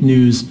fake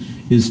news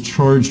is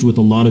charged with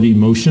a lot of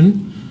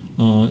emotion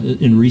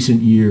in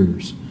recent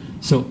years.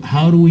 So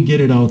how do we get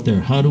it out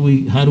there? How do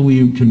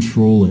we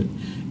control it?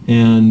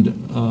 And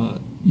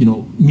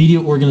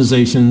media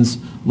organizations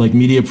like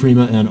Media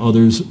Prima and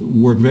others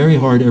work very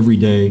hard every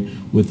day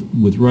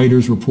with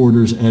writers,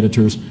 reporters,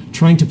 editors,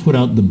 trying to put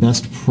out the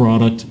best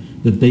product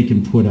that they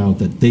can put out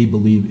that they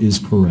believe is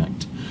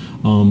correct.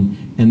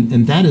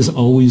 And that is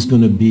always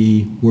going to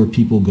be where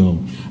people go.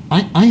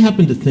 I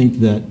happen to think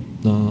that,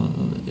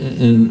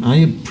 and I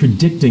am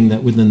predicting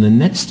that within the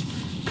next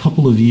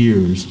couple of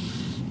years,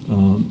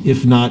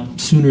 if not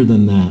sooner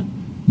than that,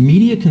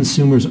 media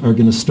consumers are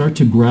going to start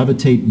to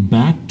gravitate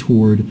back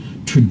toward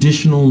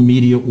traditional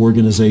media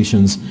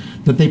organizations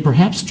that they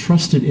perhaps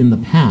trusted in the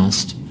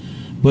past,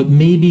 but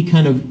maybe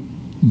kind of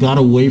got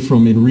away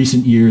from in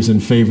recent years in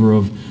favor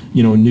of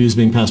news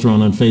being passed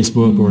around on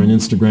Facebook or on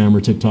Instagram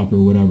or TikTok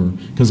or whatever,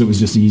 because it was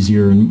just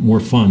easier and more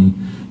fun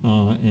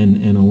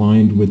and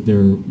aligned with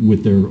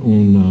their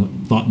own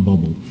thought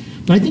bubble.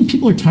 But I think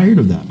people are tired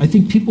of that. I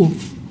think people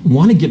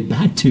want to get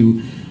back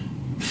to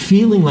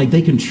feeling like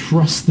they can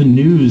trust the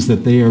news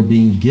that they are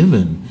being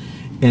given.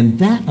 And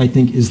that, I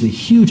think, is the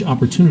huge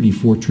opportunity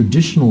for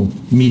traditional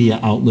media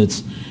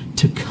outlets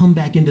to come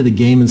back into the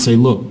game and say,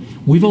 look,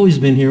 we've always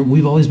been here.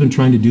 We've always been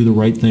trying to do the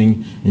right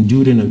thing and do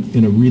it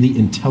in a really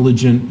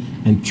intelligent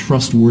and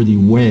trustworthy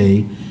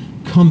way.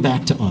 Come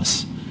back to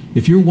us.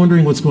 If you're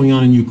wondering what's going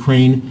on in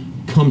Ukraine,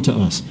 come to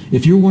us.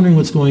 If you're wondering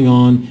what's going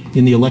on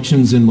in the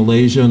elections in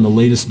Malaysia and the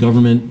latest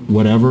government,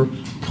 whatever,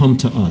 come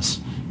to us.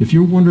 If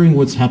you're wondering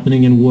what's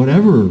happening in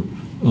whatever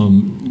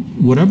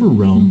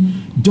realm,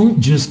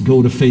 don't just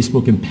go to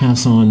Facebook and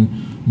pass on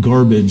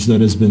garbage that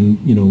has been,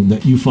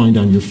 that you find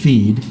on your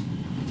feed.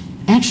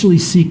 Actually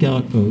seek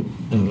out an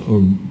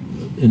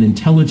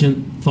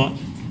intelligent,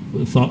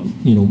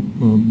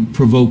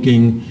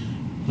 provoking,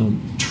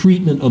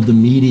 treatment of the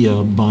media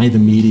by the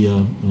media,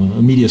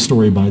 a media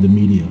story by the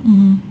media.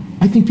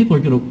 I think people are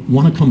going to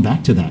want to come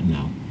back to that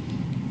now.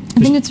 I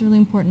think it's really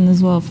important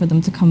as well for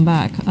them to come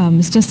back.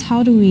 It's just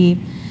how do we,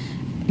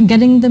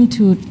 getting them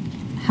to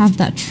have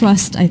that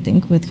trust, I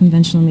think, with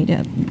conventional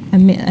media.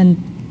 And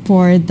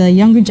for the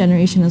younger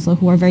generation as well,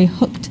 who are very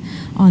hooked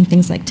on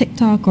things like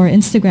TikTok or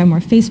Instagram or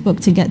Facebook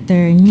to get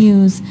their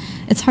news,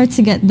 it's hard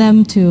to get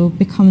them to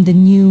become the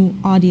new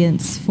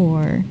audience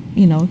for,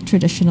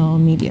 traditional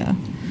media.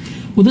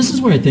 Well, this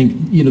is where I think,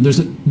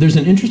 there's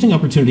an interesting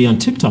opportunity on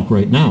TikTok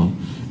right now.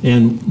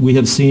 And we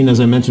have seen, as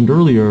I mentioned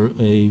earlier,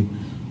 a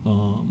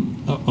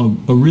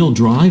real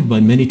drive by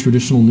many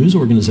traditional news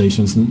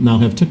organizations that now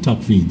have TikTok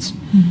feeds.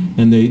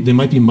 And they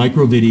might be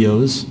micro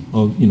videos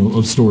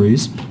of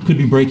stories, could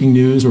be breaking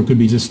news or could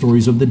be just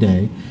stories of the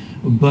day.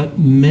 But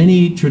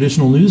many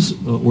traditional news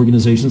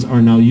organizations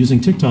are now using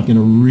TikTok in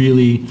a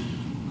really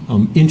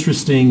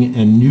interesting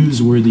and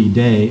newsworthy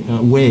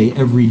way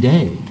every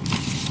day.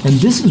 And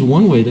this is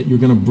one way that you're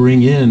going to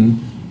bring in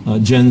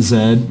Gen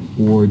Z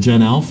or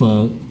Gen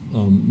Alpha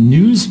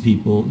news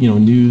people,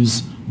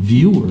 news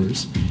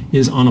viewers,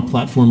 is on a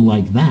platform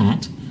like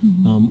that.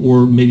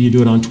 Or maybe you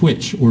do it on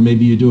Twitch, or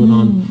maybe you do it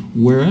on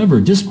wherever,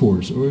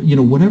 Discourse, or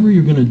whatever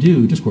you're going to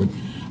do, Discord.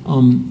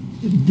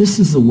 This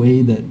is the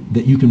way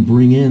that you can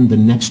bring in the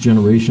next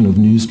generation of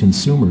news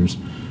consumers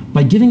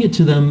by giving it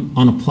to them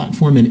on a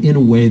platform and in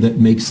a way that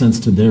makes sense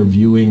to their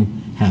viewing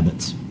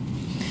habits.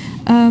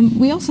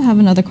 We also have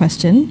another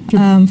question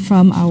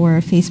from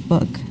our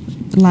Facebook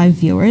live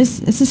viewers.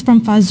 This is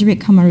from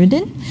Fazrik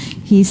Kamaruddin.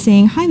 He's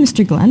saying, "Hi,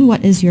 Mr. Glenn.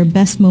 What is your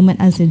best moment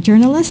as a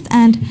journalist,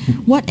 and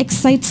what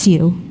excites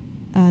you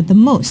the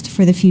most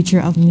for the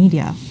future of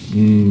media?"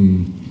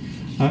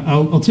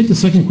 I'll take the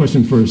second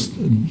question first.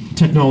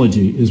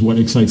 Technology is what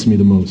excites me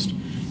the most,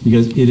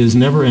 because it is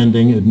never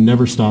ending, it's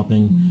never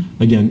stopping.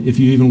 Again, if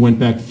you even went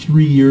back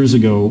 3 years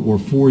ago or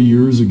 4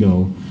 years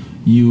ago,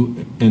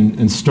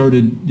 and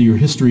started your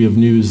history of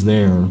news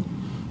there,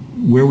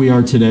 where we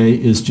are today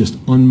is just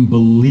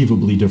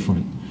unbelievably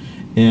different.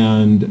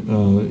 And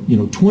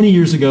 20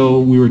 years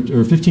ago,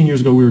 or 15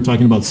 years ago, we were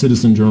talking about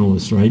citizen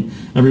journalists, right?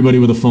 Everybody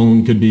with a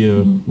phone could be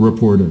a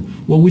reporter.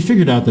 Well, we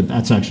figured out that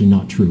that's actually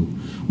not true.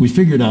 We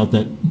figured out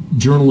that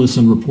journalists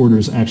and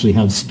reporters actually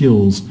have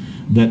skills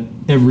that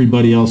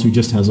everybody else who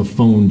just has a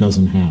phone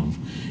doesn't have.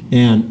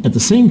 And at the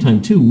same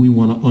time, too, we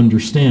want to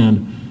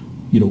understand,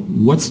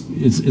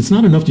 it's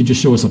not enough to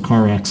just show us a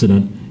car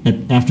accident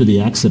after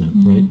the accident,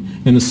 right?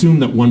 And assume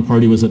that one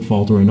party was at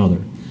fault or another.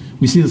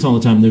 We see this all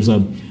the time. There's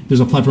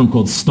a platform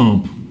called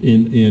Stomp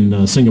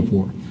in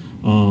Singapore,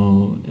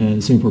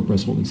 Singapore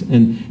Press Holdings,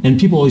 and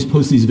people always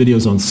post these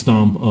videos on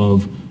Stomp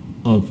of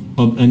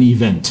an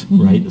event,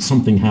 right?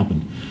 Something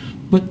happened,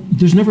 but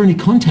there's never any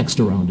context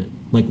around it.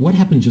 Like, what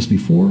happened just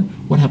before?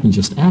 What happened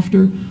just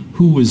after?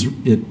 Who was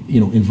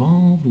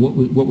involved?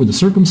 What were the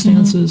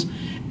circumstances?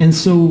 And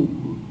so,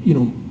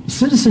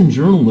 citizen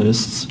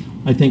journalists,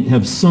 I think,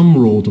 have some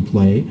role to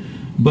play.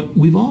 But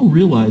we've all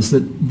realized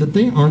that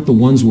they aren't the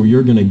ones where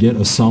you're going to get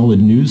a solid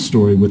news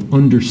story with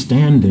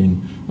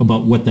understanding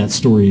about what that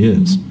story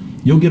is.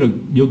 You'll get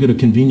a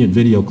convenient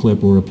video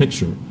clip or a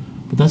picture,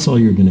 but that's all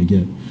you're going to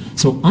get.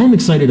 So I'm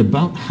excited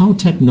about how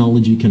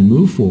technology can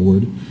move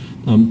forward,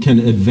 can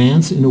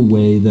advance in a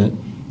way that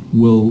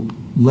will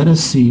let us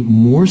see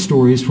more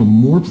stories from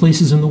more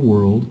places in the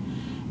world,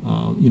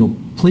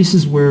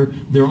 places where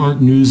there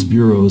aren't news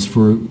bureaus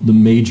for the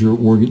major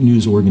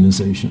news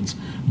organizations,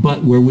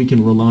 but where we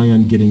can rely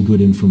on getting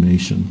good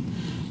information.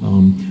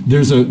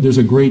 There's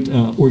a great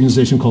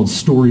organization called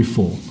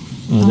Storyful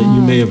that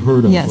you may have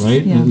heard of, yes,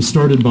 right? Yeah. And it was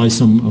started by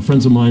some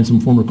friends of mine, some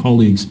former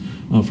colleagues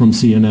from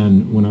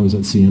CNN when I was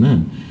at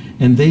CNN.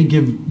 And they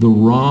give the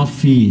raw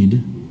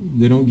feed.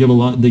 They don't give a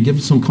lot. They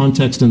give some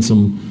context and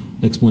some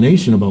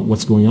explanation about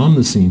what's going on in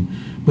the scene.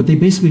 But they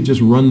basically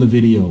just run the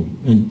video,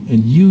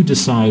 and you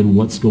decide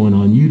what's going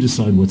on. You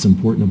decide what's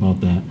important about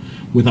that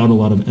without a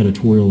lot of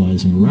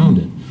editorializing around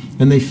it.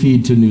 And they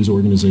feed to news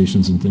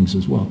organizations and things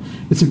as well.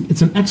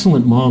 It's an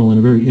excellent model and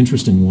a very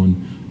interesting one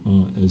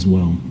as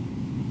well.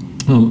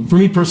 For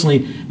me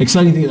personally,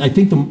 exciting thing, I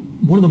think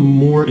one of the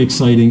more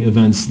exciting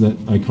events that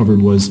I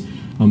covered was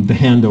the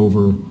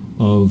handover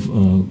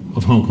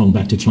of Hong Kong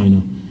back to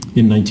China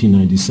in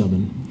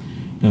 1997.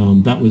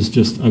 That was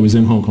just, I was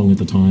in Hong Kong at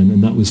the time,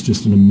 and that was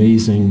just an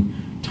amazing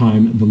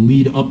time. The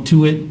lead up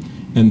to it,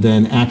 and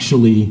then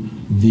actually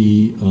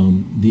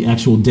the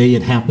actual day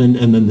it happened,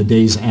 and then the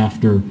days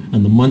after,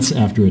 and the months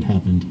after it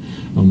happened,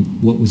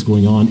 what was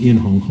going on in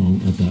Hong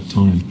Kong at that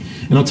time.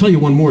 And I'll tell you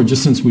one more,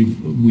 just since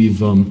we've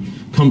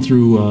come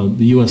through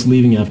the U.S.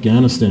 leaving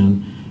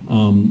Afghanistan.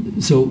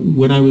 So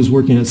when I was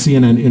working at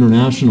CNN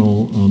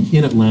International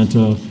in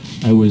Atlanta,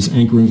 I was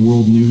anchoring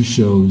world news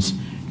shows.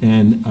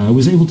 And I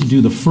was able to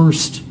do the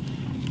first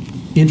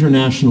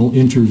international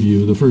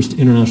interview, the first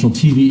international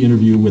TV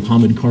interview with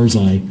Hamid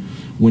Karzai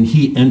when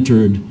he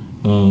entered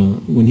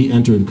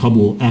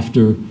Kabul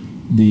after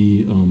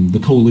the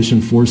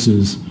coalition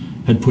forces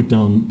had put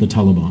down the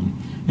Taliban.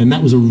 And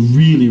that was a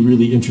really,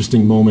 really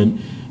interesting moment.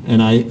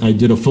 and I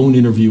did a phone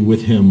interview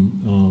with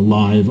him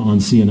live on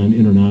CNN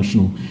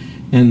International.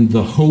 And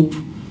the hope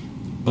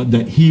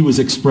that he was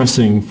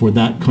expressing for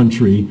that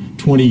country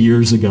 20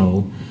 years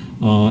ago,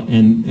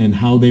 and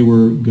how they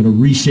were going to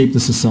reshape the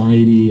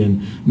society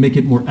and make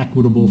it more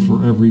equitable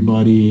for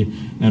everybody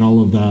and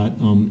all of that.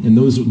 And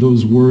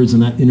those words in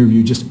that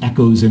interview just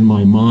echoes in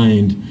my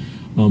mind.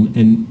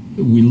 And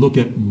we look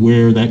at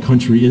where that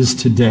country is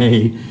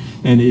today,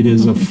 and it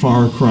is a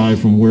far cry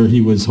from where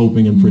he was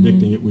hoping and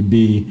predicting it would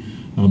be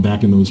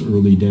back in those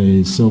early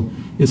days. So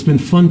it's been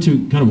fun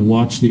to kind of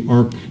watch the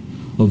arc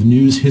of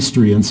news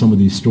history and some of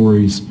these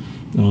stories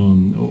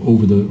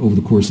over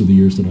the course of the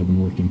years that I've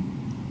been working.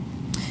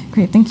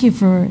 Great, thank you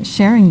for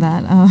sharing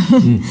that.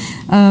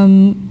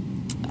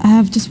 I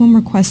have just one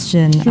more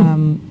question.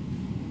 Sure.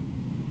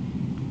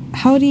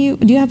 How do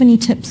you have any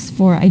tips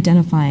for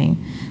identifying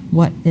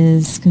what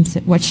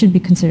should be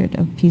considered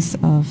a piece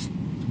of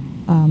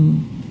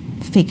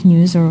fake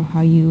news, or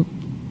how you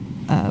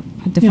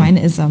define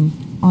it as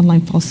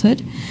online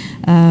falsehood,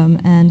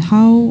 and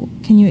how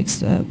can you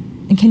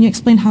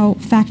explain how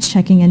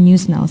fact-checking and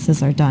news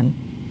analysis are done?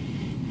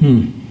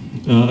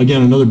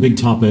 Again, another big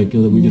topic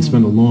that we could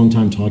spend a long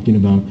time talking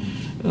about.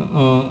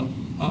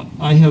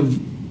 I have,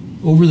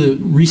 over the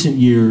recent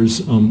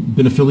years,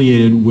 been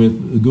affiliated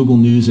with the Google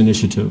News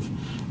Initiative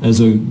as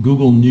a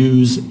Google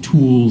News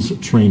Tools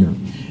trainer.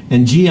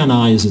 And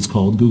GNI, as it's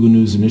called, Google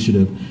News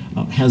Initiative,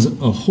 has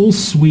a whole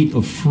suite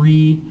of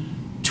free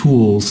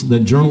tools that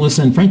journalists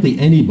and frankly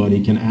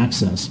anybody can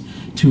access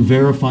to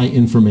verify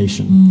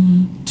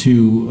information,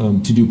 to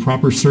do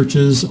proper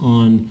searches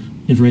on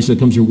information that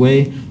comes your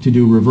way, to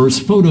do reverse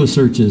photo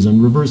searches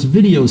and reverse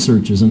video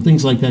searches and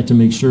things like that, to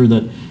make sure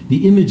that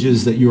the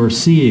images that you are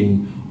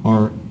seeing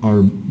are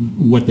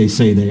what they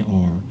say they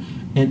are,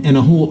 and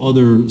a whole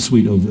other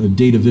suite of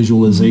data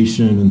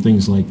visualization and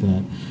things like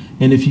that.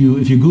 And if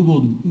you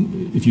Google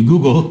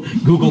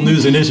Google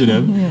News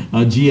Initiative,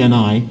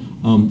 GNI,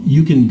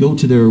 you can go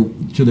to their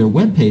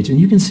webpage and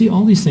you can see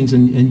all these things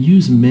and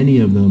use many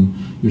of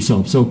them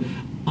yourself. So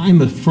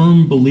I'm a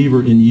firm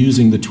believer in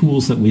using the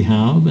tools that we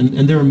have,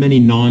 and there are many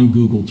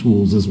non-Google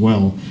tools as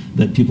well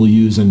that people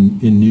use in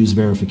news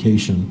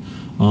verification.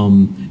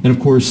 And of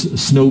course,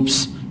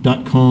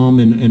 Snopes.com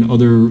and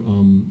other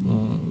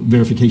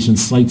verification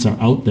sites are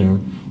out there.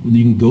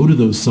 You can go to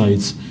those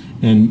sites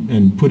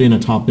and put in a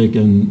topic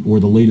or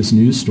the latest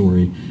news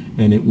story,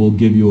 and it will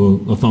give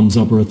you a thumbs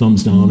up or a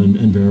thumbs down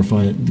and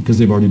verify it, because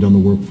they've already done the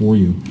work for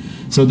you.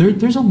 So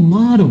there's a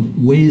lot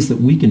of ways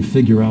that we can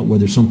figure out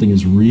whether something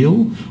is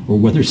real or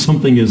whether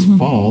something is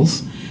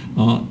false.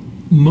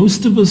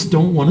 Most of us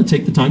don't want to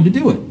take the time to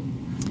do it.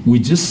 We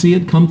just see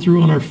it come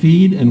through on our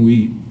feed, and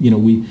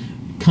we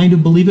kind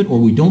of believe it or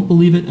we don't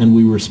believe it, and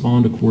we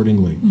respond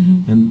accordingly.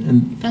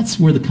 And that's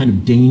where the kind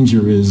of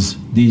danger is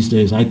these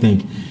days, I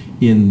think,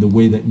 in the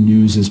way that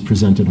news is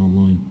presented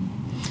online.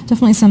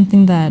 Definitely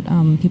something that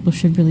people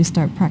should really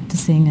start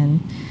practicing,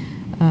 and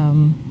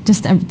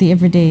just the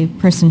everyday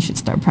person should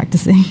start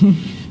practicing.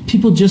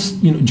 People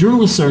just,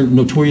 journalists are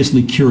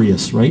notoriously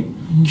curious, right?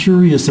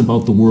 Curious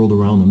about the world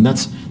around them.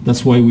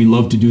 That's why we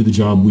love to do the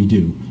job we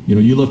do.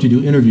 You love to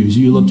do interviews.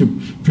 You love to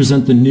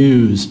present the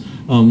news.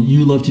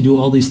 You love to do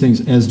all these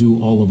things, as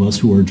do all of us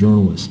who are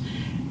journalists.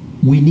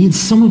 We need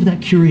some of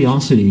that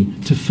curiosity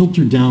to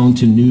filter down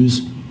to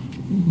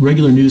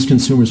regular news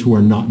consumers who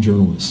are not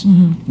journalists.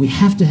 We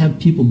have to have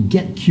people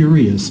get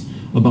curious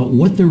about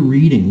what they're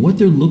reading, what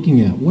they're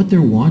looking at, what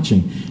they're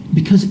watching,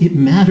 because it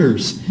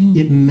matters.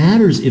 It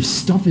matters if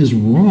stuff is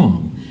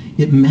wrong.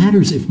 It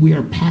matters if we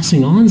are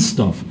passing on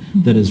stuff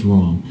that is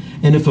wrong.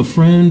 And if a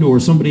friend or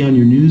somebody on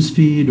your news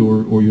feed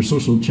or your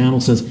social channel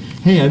says,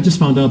 hey, I've just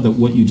found out that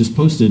what you just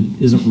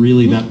posted isn't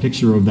really that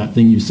picture of that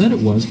thing you said it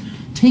was,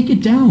 take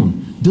it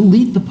down.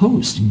 Delete the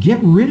post. Get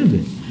rid of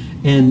it.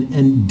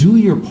 And do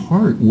your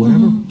part,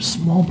 whatever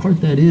small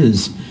part that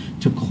is,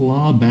 to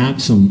claw back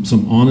some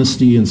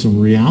honesty and some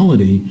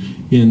reality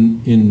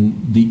in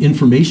the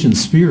information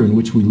sphere in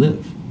which we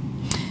live.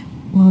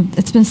 Well,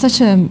 it's been such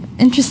an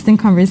interesting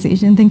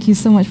conversation. Thank you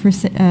so much for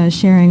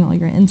sharing all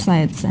your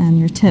insights and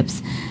your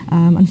tips.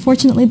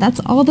 Unfortunately, that's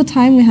all the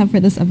time we have for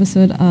this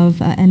episode of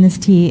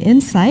NST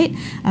Insight.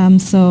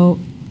 So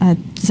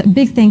just a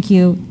big thank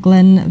you,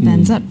 Glenn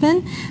Van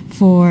Zutphen,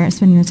 for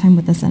spending your time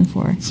with us, and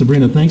for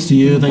Sabrina, thanks to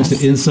you, thanks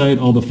to Insight,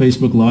 all the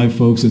Facebook Live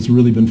folks. It's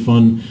really been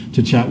fun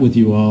to chat with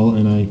you all,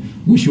 and I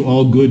wish you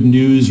all good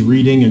news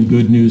reading and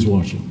good news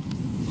watching.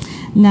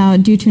 Now,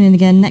 do tune in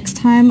again next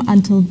time.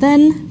 Until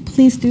then,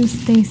 please do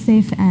stay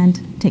safe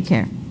and take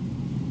care.